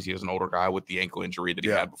 drives. Obviously, as an older guy with the ankle injury that he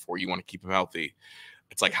had before, you want to keep him healthy.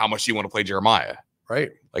 It's like, how much do you want to play Jeremiah?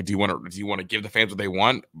 Right. Like, do you want to give the fans what they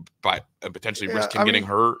want, but potentially risk him getting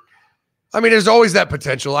hurt? I mean, there's always that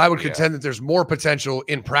potential. I would contend that there's more potential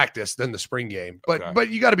in practice than the spring game, but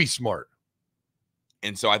you got to be smart.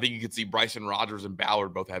 And so I think you could see Bryson Rodgers and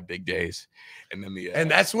Ballard both have big days, and then and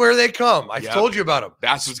that's where they come. I told you about them.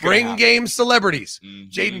 That's what's spring game celebrities.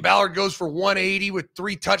 Jaden Ballard goes for 180 with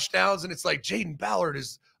 3 touchdowns, and it's like Jaden Ballard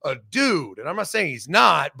is a dude. And I'm not saying he's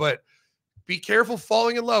not, but be careful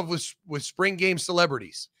falling in love with spring game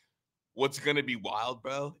celebrities. What's going to be wild,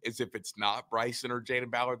 bro, is if it's not Bryson or Jaden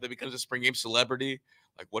Ballard that becomes a spring game celebrity.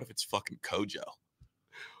 Like, what if it's fucking Kojo?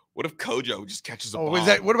 What if Kojo just catches a bomb?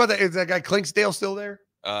 What about that? Is that guy Clinksdale still there?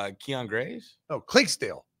 Keon Graves? No,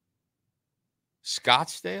 Clinksdale.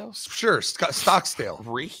 Scottsdale? Sure,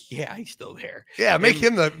 Stocksdale. Yeah, he's still there. Yeah, make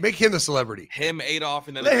him the celebrity. Him, Adolph,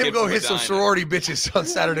 and then let him go hit some sorority bitches on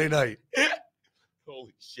Saturday night.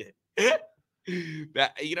 Holy shit.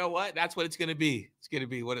 That, you know what? That's what it's gonna be. It's gonna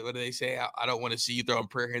be what do they say? I don't want to see you throwing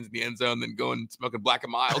prayer hands in the end zone, then going smoking Black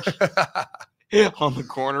and Mild on the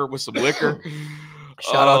corner with some liquor.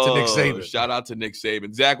 Shout out to Nick Saban. Shout out to Nick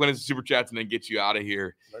Saban. Zach, when it's Super Chats and then get you out of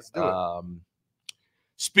here. Let's do it.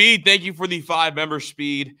 Speed, thank you for the 5-member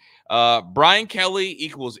Speed. Brian Kelly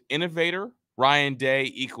equals innovator. Ryan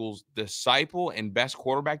Day equals disciple and best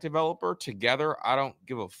quarterback developer. Together, I don't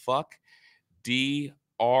give a fuck. DR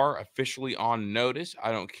officially on notice.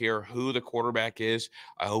 I don't care who the quarterback is.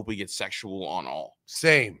 I hope we get sexual on all.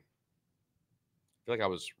 Same. I feel like I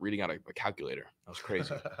was reading out a calculator. That was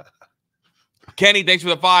crazy. Kenny, thanks for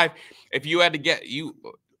the 5. If you had to get you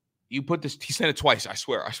put this, he sent it twice. I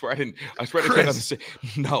swear I didn't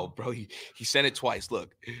no, bro. He sent it twice.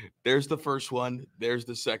 Look, there's the first one, there's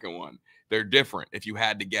the second one. They're different if you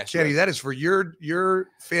had to guess. Kenny, that is for your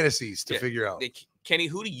fantasies to figure out. Kenny,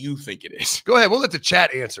 who do you think it is? Go ahead. We'll let the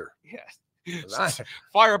chat answer. Yeah.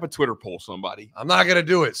 Fire up a Twitter poll, somebody. I'm not going to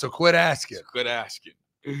do it, so quit asking. Quit asking.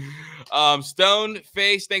 Stone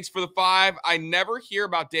Face, thanks for the 5. I never hear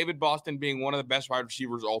about David Boston being one of the best wide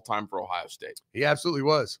receivers all time for Ohio State. He absolutely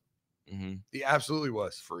was. Mm-hmm. He absolutely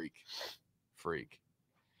was. Freak.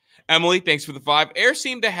 Emily, thanks for the 5. Air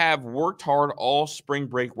seemed to have worked hard all spring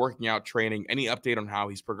break working out training. Any update on how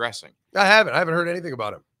he's progressing? I haven't heard anything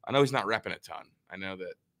about him. I know he's not repping a ton. I know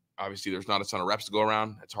that obviously there's not a ton of reps to go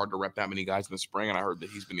around. It's hard to rep that many guys in the spring, and I heard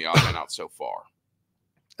that he's been the odd man out so far.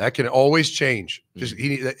 That can always change. Just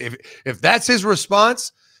if that's his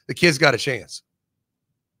response, the kid's got a chance.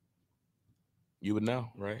 You would know,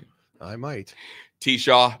 right? I might. T.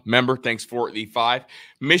 Shaw, member, thanks for the 5.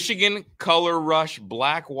 Michigan color rush,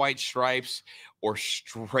 black, white stripes, or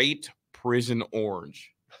straight prison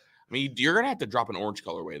orange. I mean, you're going to have to drop an orange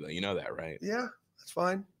colorway, though. You know that, right? Yeah, that's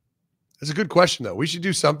fine. That's a good question, though. We should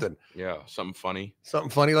do something. Yeah, something funny.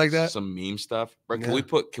 Something funny like that? Some meme stuff. Bro, can we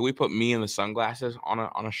put me in the sunglasses on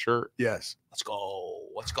a shirt? Yes. Let's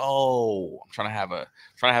go. I'm trying to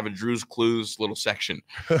have a Drew's Clues little section.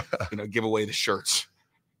 Give away the shirts.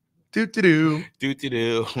 Do. T.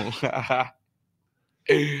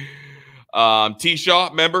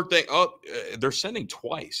 Shaw, member thing. Oh, they're sending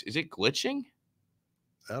twice. Is it glitching?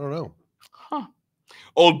 I don't know. Huh.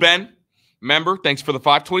 Old Ben, member, thanks for the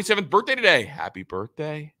 5. 27th birthday today. Happy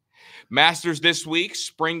birthday. Masters this week.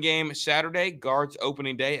 Spring game Saturday. Guards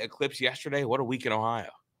opening day. Eclipse yesterday. What a week in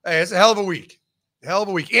Ohio. Hey, it's a hell of a week.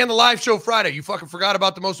 And the live show Friday. You fucking forgot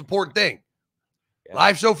about the most important thing. Yeah.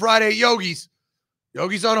 Live show Friday at Yogi's.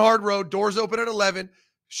 Yogi's on Hard Road. Doors open at 11.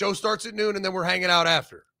 Show starts at noon, and then we're hanging out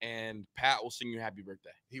after. And Pat will sing you happy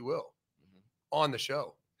birthday. He will. On the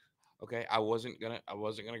show. Okay, I wasn't gonna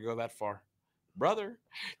go that far. Brother.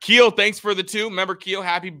 Keel, thanks for the 2. Remember, Keel,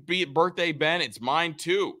 happy birthday, Ben. It's mine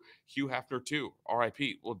too. Hugh Hefner too.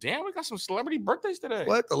 R.I.P. Well, damn, we got some celebrity birthdays today.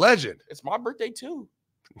 What? The legend. It's my birthday too.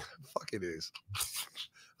 Fuck it is.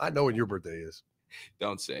 I know when your birthday is.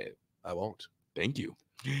 Don't say it. I won't. Thank you.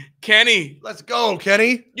 Kenny. Let's go,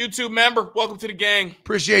 Kenny. YouTube member. Welcome to the gang.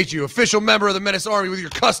 Appreciate you. Official member of the Menace Army with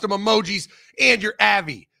your custom emojis and your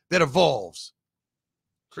Avi that evolves.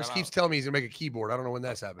 Chris keeps telling me he's going to make a keyboard. I don't know when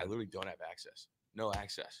that's happening. I literally don't have access. No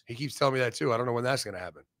access. He keeps telling me that too. I don't know when that's going to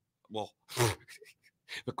happen. Well,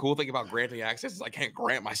 the cool thing about granting access is I can't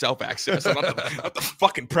grant myself access. I'm not the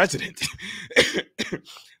fucking president.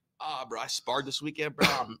 Bro, I sparred this weekend, bro.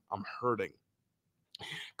 I'm hurting.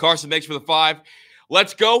 Carson, thanks for the 5.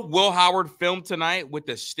 Let's go. Will Howard filmed tonight with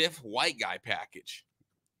the stiff white guy package.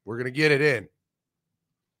 We're going to get it in.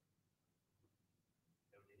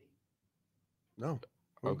 No.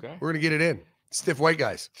 Okay. We're going to get it in. Stiff white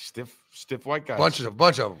guys. Stiff white guys.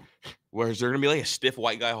 Bunch of them. Where is there going to be like a stiff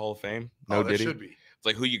white guy Hall of Fame? No, there should be. It's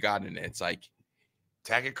like who you got in it. It's like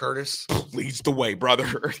Tackett Curtis leads the way,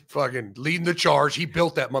 brother. Fucking leading the charge. He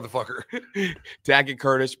built that motherfucker. Tackett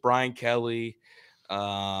Curtis, Brian Kelly.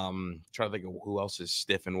 Trying to think of who else is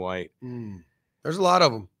stiff and white. There's a lot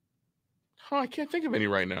of them. Huh, I can't think of any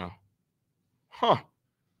right now. Huh.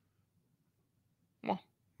 Well,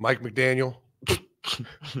 Mike McDaniel.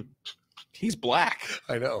 He's black.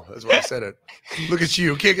 I know. That's why I said it. Look at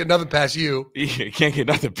you. Can't get nothing past you. You can't get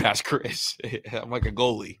nothing past Chris. I'm like a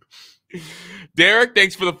goalie. Derek,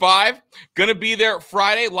 thanks for the 5. Gonna be there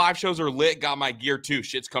Friday. Live shows are lit. Got my gear too.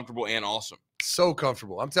 Shit's comfortable and awesome. So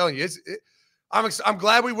comfortable. I'm telling you, I'm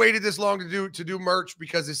glad we waited this long to do merch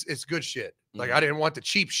because it's good shit. Like I didn't want the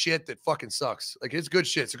cheap shit that fucking sucks. Like it's good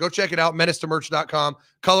shit. So go check it out. menace2merch.com.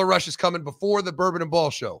 Color Rush is coming before the Bourbon and Ball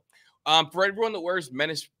show. For everyone that wears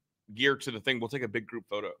Menace gear to the thing, we'll take a big group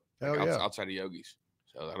photo outside of Yogi's.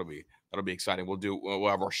 So that'll be exciting. We'll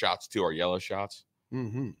have our shots too, our yellow shots.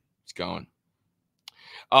 It's going.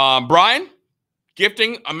 Brian,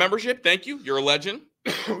 gifting a membership. Thank you. You're a legend.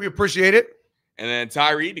 We appreciate it. And then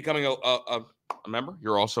Tyree becoming a member.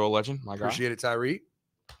 You're also a legend, my guy. Appreciate it, Tyree.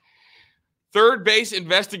 Third base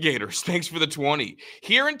investigators. Thanks for the 20.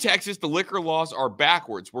 Here in Texas, the liquor laws are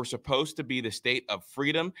backwards. We're supposed to be the state of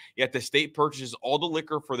freedom, yet the state purchases all the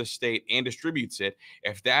liquor for the state and distributes it.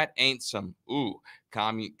 If that ain't some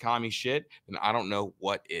commie shit, then I don't know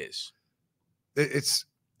what is.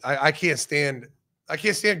 I can't stand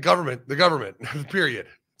the government, period.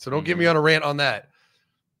 So don't get me on a rant on that.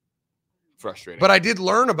 Frustrating. But I did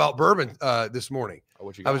learn about bourbon this morning.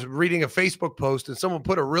 What you got? I was reading a Facebook post and someone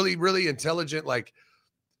put a really, really intelligent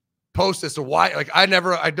post as to why, I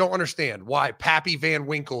don't understand why Pappy Van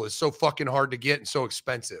Winkle is so fucking hard to get and so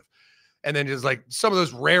expensive. And then there's some of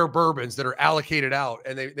those rare bourbons that are allocated out.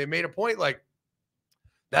 And they made a point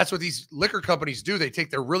that's what these liquor companies do. They take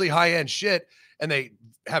their really high end shit and they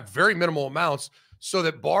have very minimal amounts so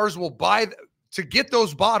that bars will buy to get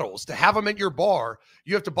those bottles, to have them at your bar.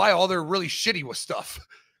 You have to buy all their really shitty stuff.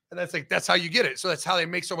 And that's how you get it. So that's how they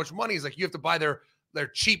make so much money, is like you have to buy their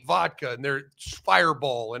cheap vodka and their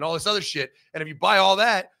Fireball and all this other shit. And if you buy all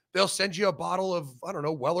that, they'll send you a bottle of, I don't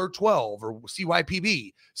know, Weller 12 or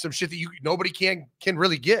CYPB, some shit that nobody can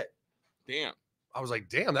really get. Damn. I was like,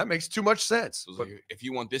 damn, that makes too much sense. So like, if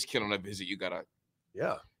you want this kid on a visit, you gotta,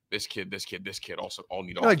 this kid also all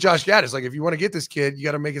need. Like Josh Gaddis, like if you want to get this kid, you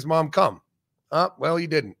got to make his mom come. Well, he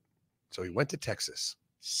didn't, so he went to Texas.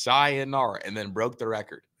 Sayonara, and then broke the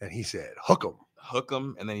record. And he said, "Hook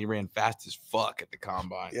him," and then he ran fast as fuck at the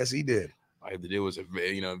combine. Yes, he did. All I had to do was,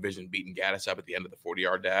 envision beating Gaddis up at the end of the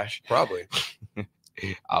 40-yard dash. Probably.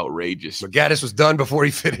 Outrageous. But Gaddis was done before he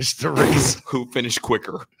finished the race. Who finished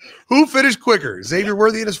quicker? Xavier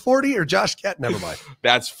Worthy in his 40 or Josh Cat? Never mind.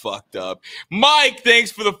 That's fucked up. Mike, thanks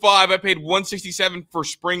for the 5. I paid $167 for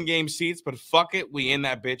spring game seats, but fuck it. We in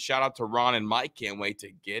that bitch. Shout out to Ron and Mike. Can't wait to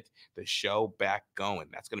get the show back going.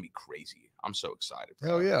 That's going to be crazy. I'm so excited.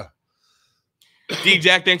 Hell yeah.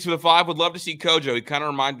 D-Jack, thanks for the 5. Would love to see Kojo. He kind of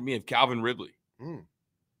reminded me of Calvin Ridley.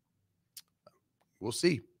 We'll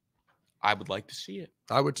see. I would like to see it.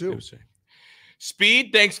 I would too.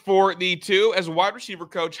 Speed, thanks for the 2. As a wide receiver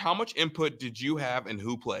coach, how much input did you have in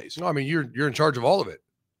who plays? No, I mean, you're in charge of all of it.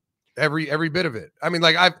 Every bit of it. I mean,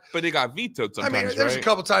 like but they got vetoed sometimes. I mean, there's a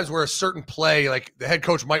couple times where a certain play, like the head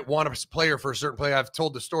coach might want a player for a certain play. I've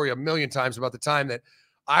told the story a million times about the time that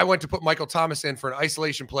I went to put Michael Thomas in for an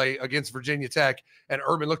isolation play against Virginia Tech, and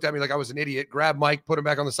Urban looked at me like I was an idiot, grabbed Mike, put him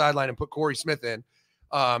back on the sideline, and put Corey Smith in.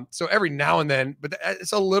 So every now and then, but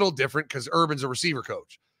it's a little different because Urban's a receiver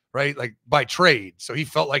coach, right? Like by trade. So he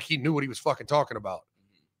felt like he knew what he was fucking talking about.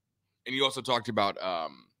 And you also talked about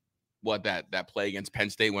what that play against Penn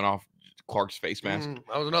State went off Clark's face mask.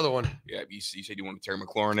 That was another one. Yeah, you said you wanted Terry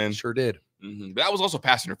McLaurin in. Sure did. But that was also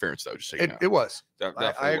pass interference, though. Just so you know. It was.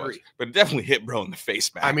 I agree. But it definitely hit bro in the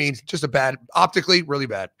face mask. I mean, just optically, really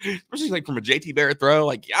bad. Especially like from a JT Barrett throw.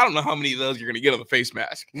 Like, I don't know how many of those you're going to get on the face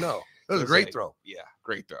mask. No. That was a great throw. Yeah,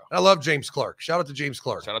 great throw. I love James Clark. Shout out to James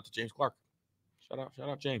Clark. Shout out to James Clark. Shout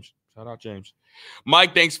out James. Shout out James.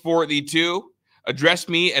 Mike, thanks for the 2. Address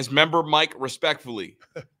me as member Mike respectfully.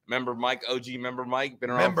 Member Mike, OG member Mike. Been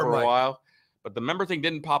around for a while. But the member thing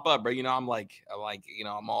didn't pop up, bro. I'm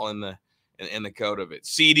I'm all in the code of it.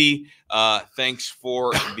 CD, thanks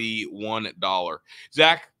for the $1.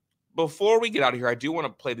 Zach, before we get out of here, I do want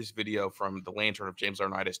to play this video from the Lantern of James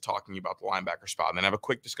Laurinaitis talking about the linebacker spot, and then have a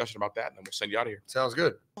quick discussion about that, and then we'll send you out of here. Sounds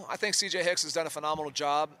good. I think CJ Hicks has done a phenomenal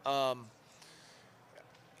job.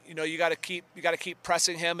 You got to keep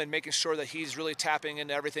pressing him and making sure that he's really tapping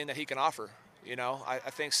into everything that he can offer. I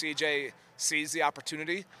think CJ sees the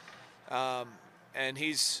opportunity, and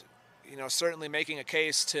he's certainly making a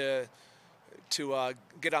case to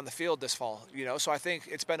get on the field this fall. So I think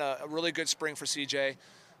it's been a really good spring for CJ.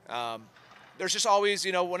 There's just always,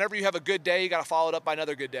 whenever you have a good day, you got to follow it up by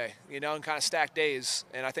another good day, and kind of stack days.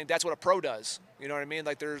 And I think that's what a pro does. You know what I mean?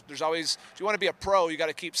 Like there's always, if you want to be a pro, you got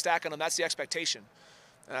to keep stacking them. That's the expectation.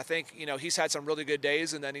 And I think, he's had some really good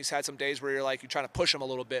days, and then he's had some days where you're trying to push him a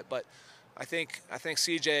little bit. But I think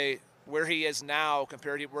CJ, where he is now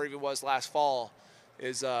compared to where he was last fall,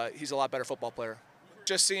 is he's a lot better football player.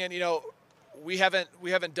 Just seeing, we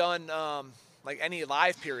haven't done like any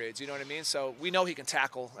live periods, you know what I mean? So we know he can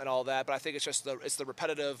tackle and all that, but I think it's just the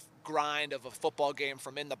repetitive grind of a football game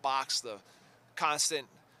from in the box, the constant,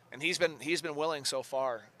 and he's been willing so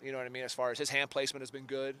far, you know what I mean? As far as his hand placement has been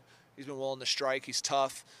good, he's been willing to strike, he's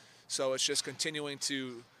tough, so it's just continuing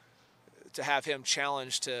to have him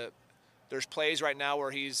challenged to. There's plays right now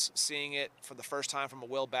where he's seeing it for the first time from a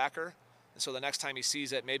Will backer, and so the next time he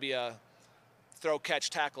sees it, maybe a throw, catch,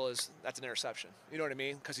 tackle that's an interception. You know what I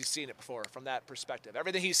mean? Because he's seen it before from that perspective.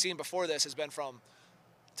 Everything he's seen before this has been from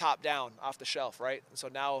top down, off the shelf, right? And so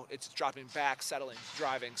now it's dropping back, settling,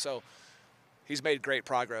 driving. So he's made great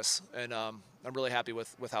progress, and I'm really happy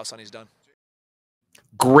with how Sonny's done.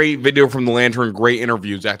 Great video from the Lantern. Great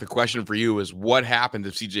interview, Zach. The question for you is, what happens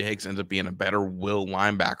if CJ Hicks ends up being a better will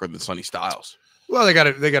linebacker than Sonny Styles? Well, they got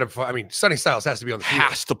to. I mean, Sonny Styles has to be on the field.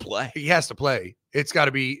 Has to play. He has to play. It's got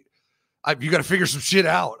to be. You got to figure some shit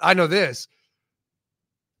out. I know this.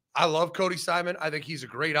 I love Cody Simon. I think he's a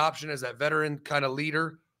great option as that veteran kind of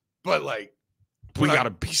leader. But we got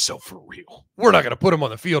to be so for real. We're not going to put him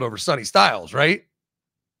on the field over Sonny Styles, right?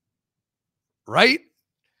 Right?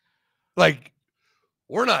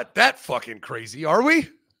 We're not that fucking crazy, are we?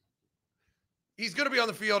 He's going to be on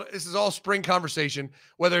the field. This is all spring conversation,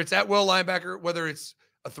 whether it's at will linebacker, whether it's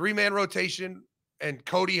a 3-man rotation and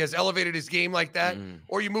Cody has elevated his game like that,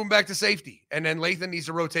 or you move him back to safety, and then Lathan needs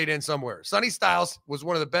to rotate in somewhere. Sonny Styles was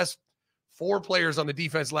one of the best 4 players on the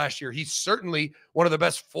defense last year. He's certainly one of the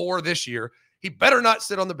best 4 this year. He better not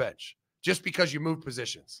sit on the bench just because you moved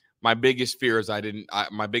positions. My biggest fear is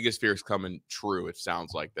my biggest fear is coming true. It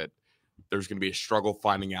sounds like that there's going to be a struggle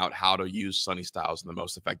finding out how to use Sonny Styles in the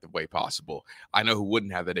most effective way possible. I know who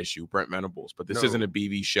wouldn't have that issue, Brent Venables, but this isn't a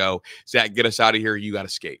BV show. Zach, get us out of here. You got to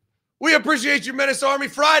skate. We appreciate you, Menace Army.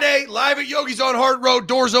 Friday, live at Yogi's on Hart Road.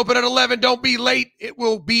 Doors open at 11. Don't be late. It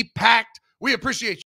will be packed. We appreciate you.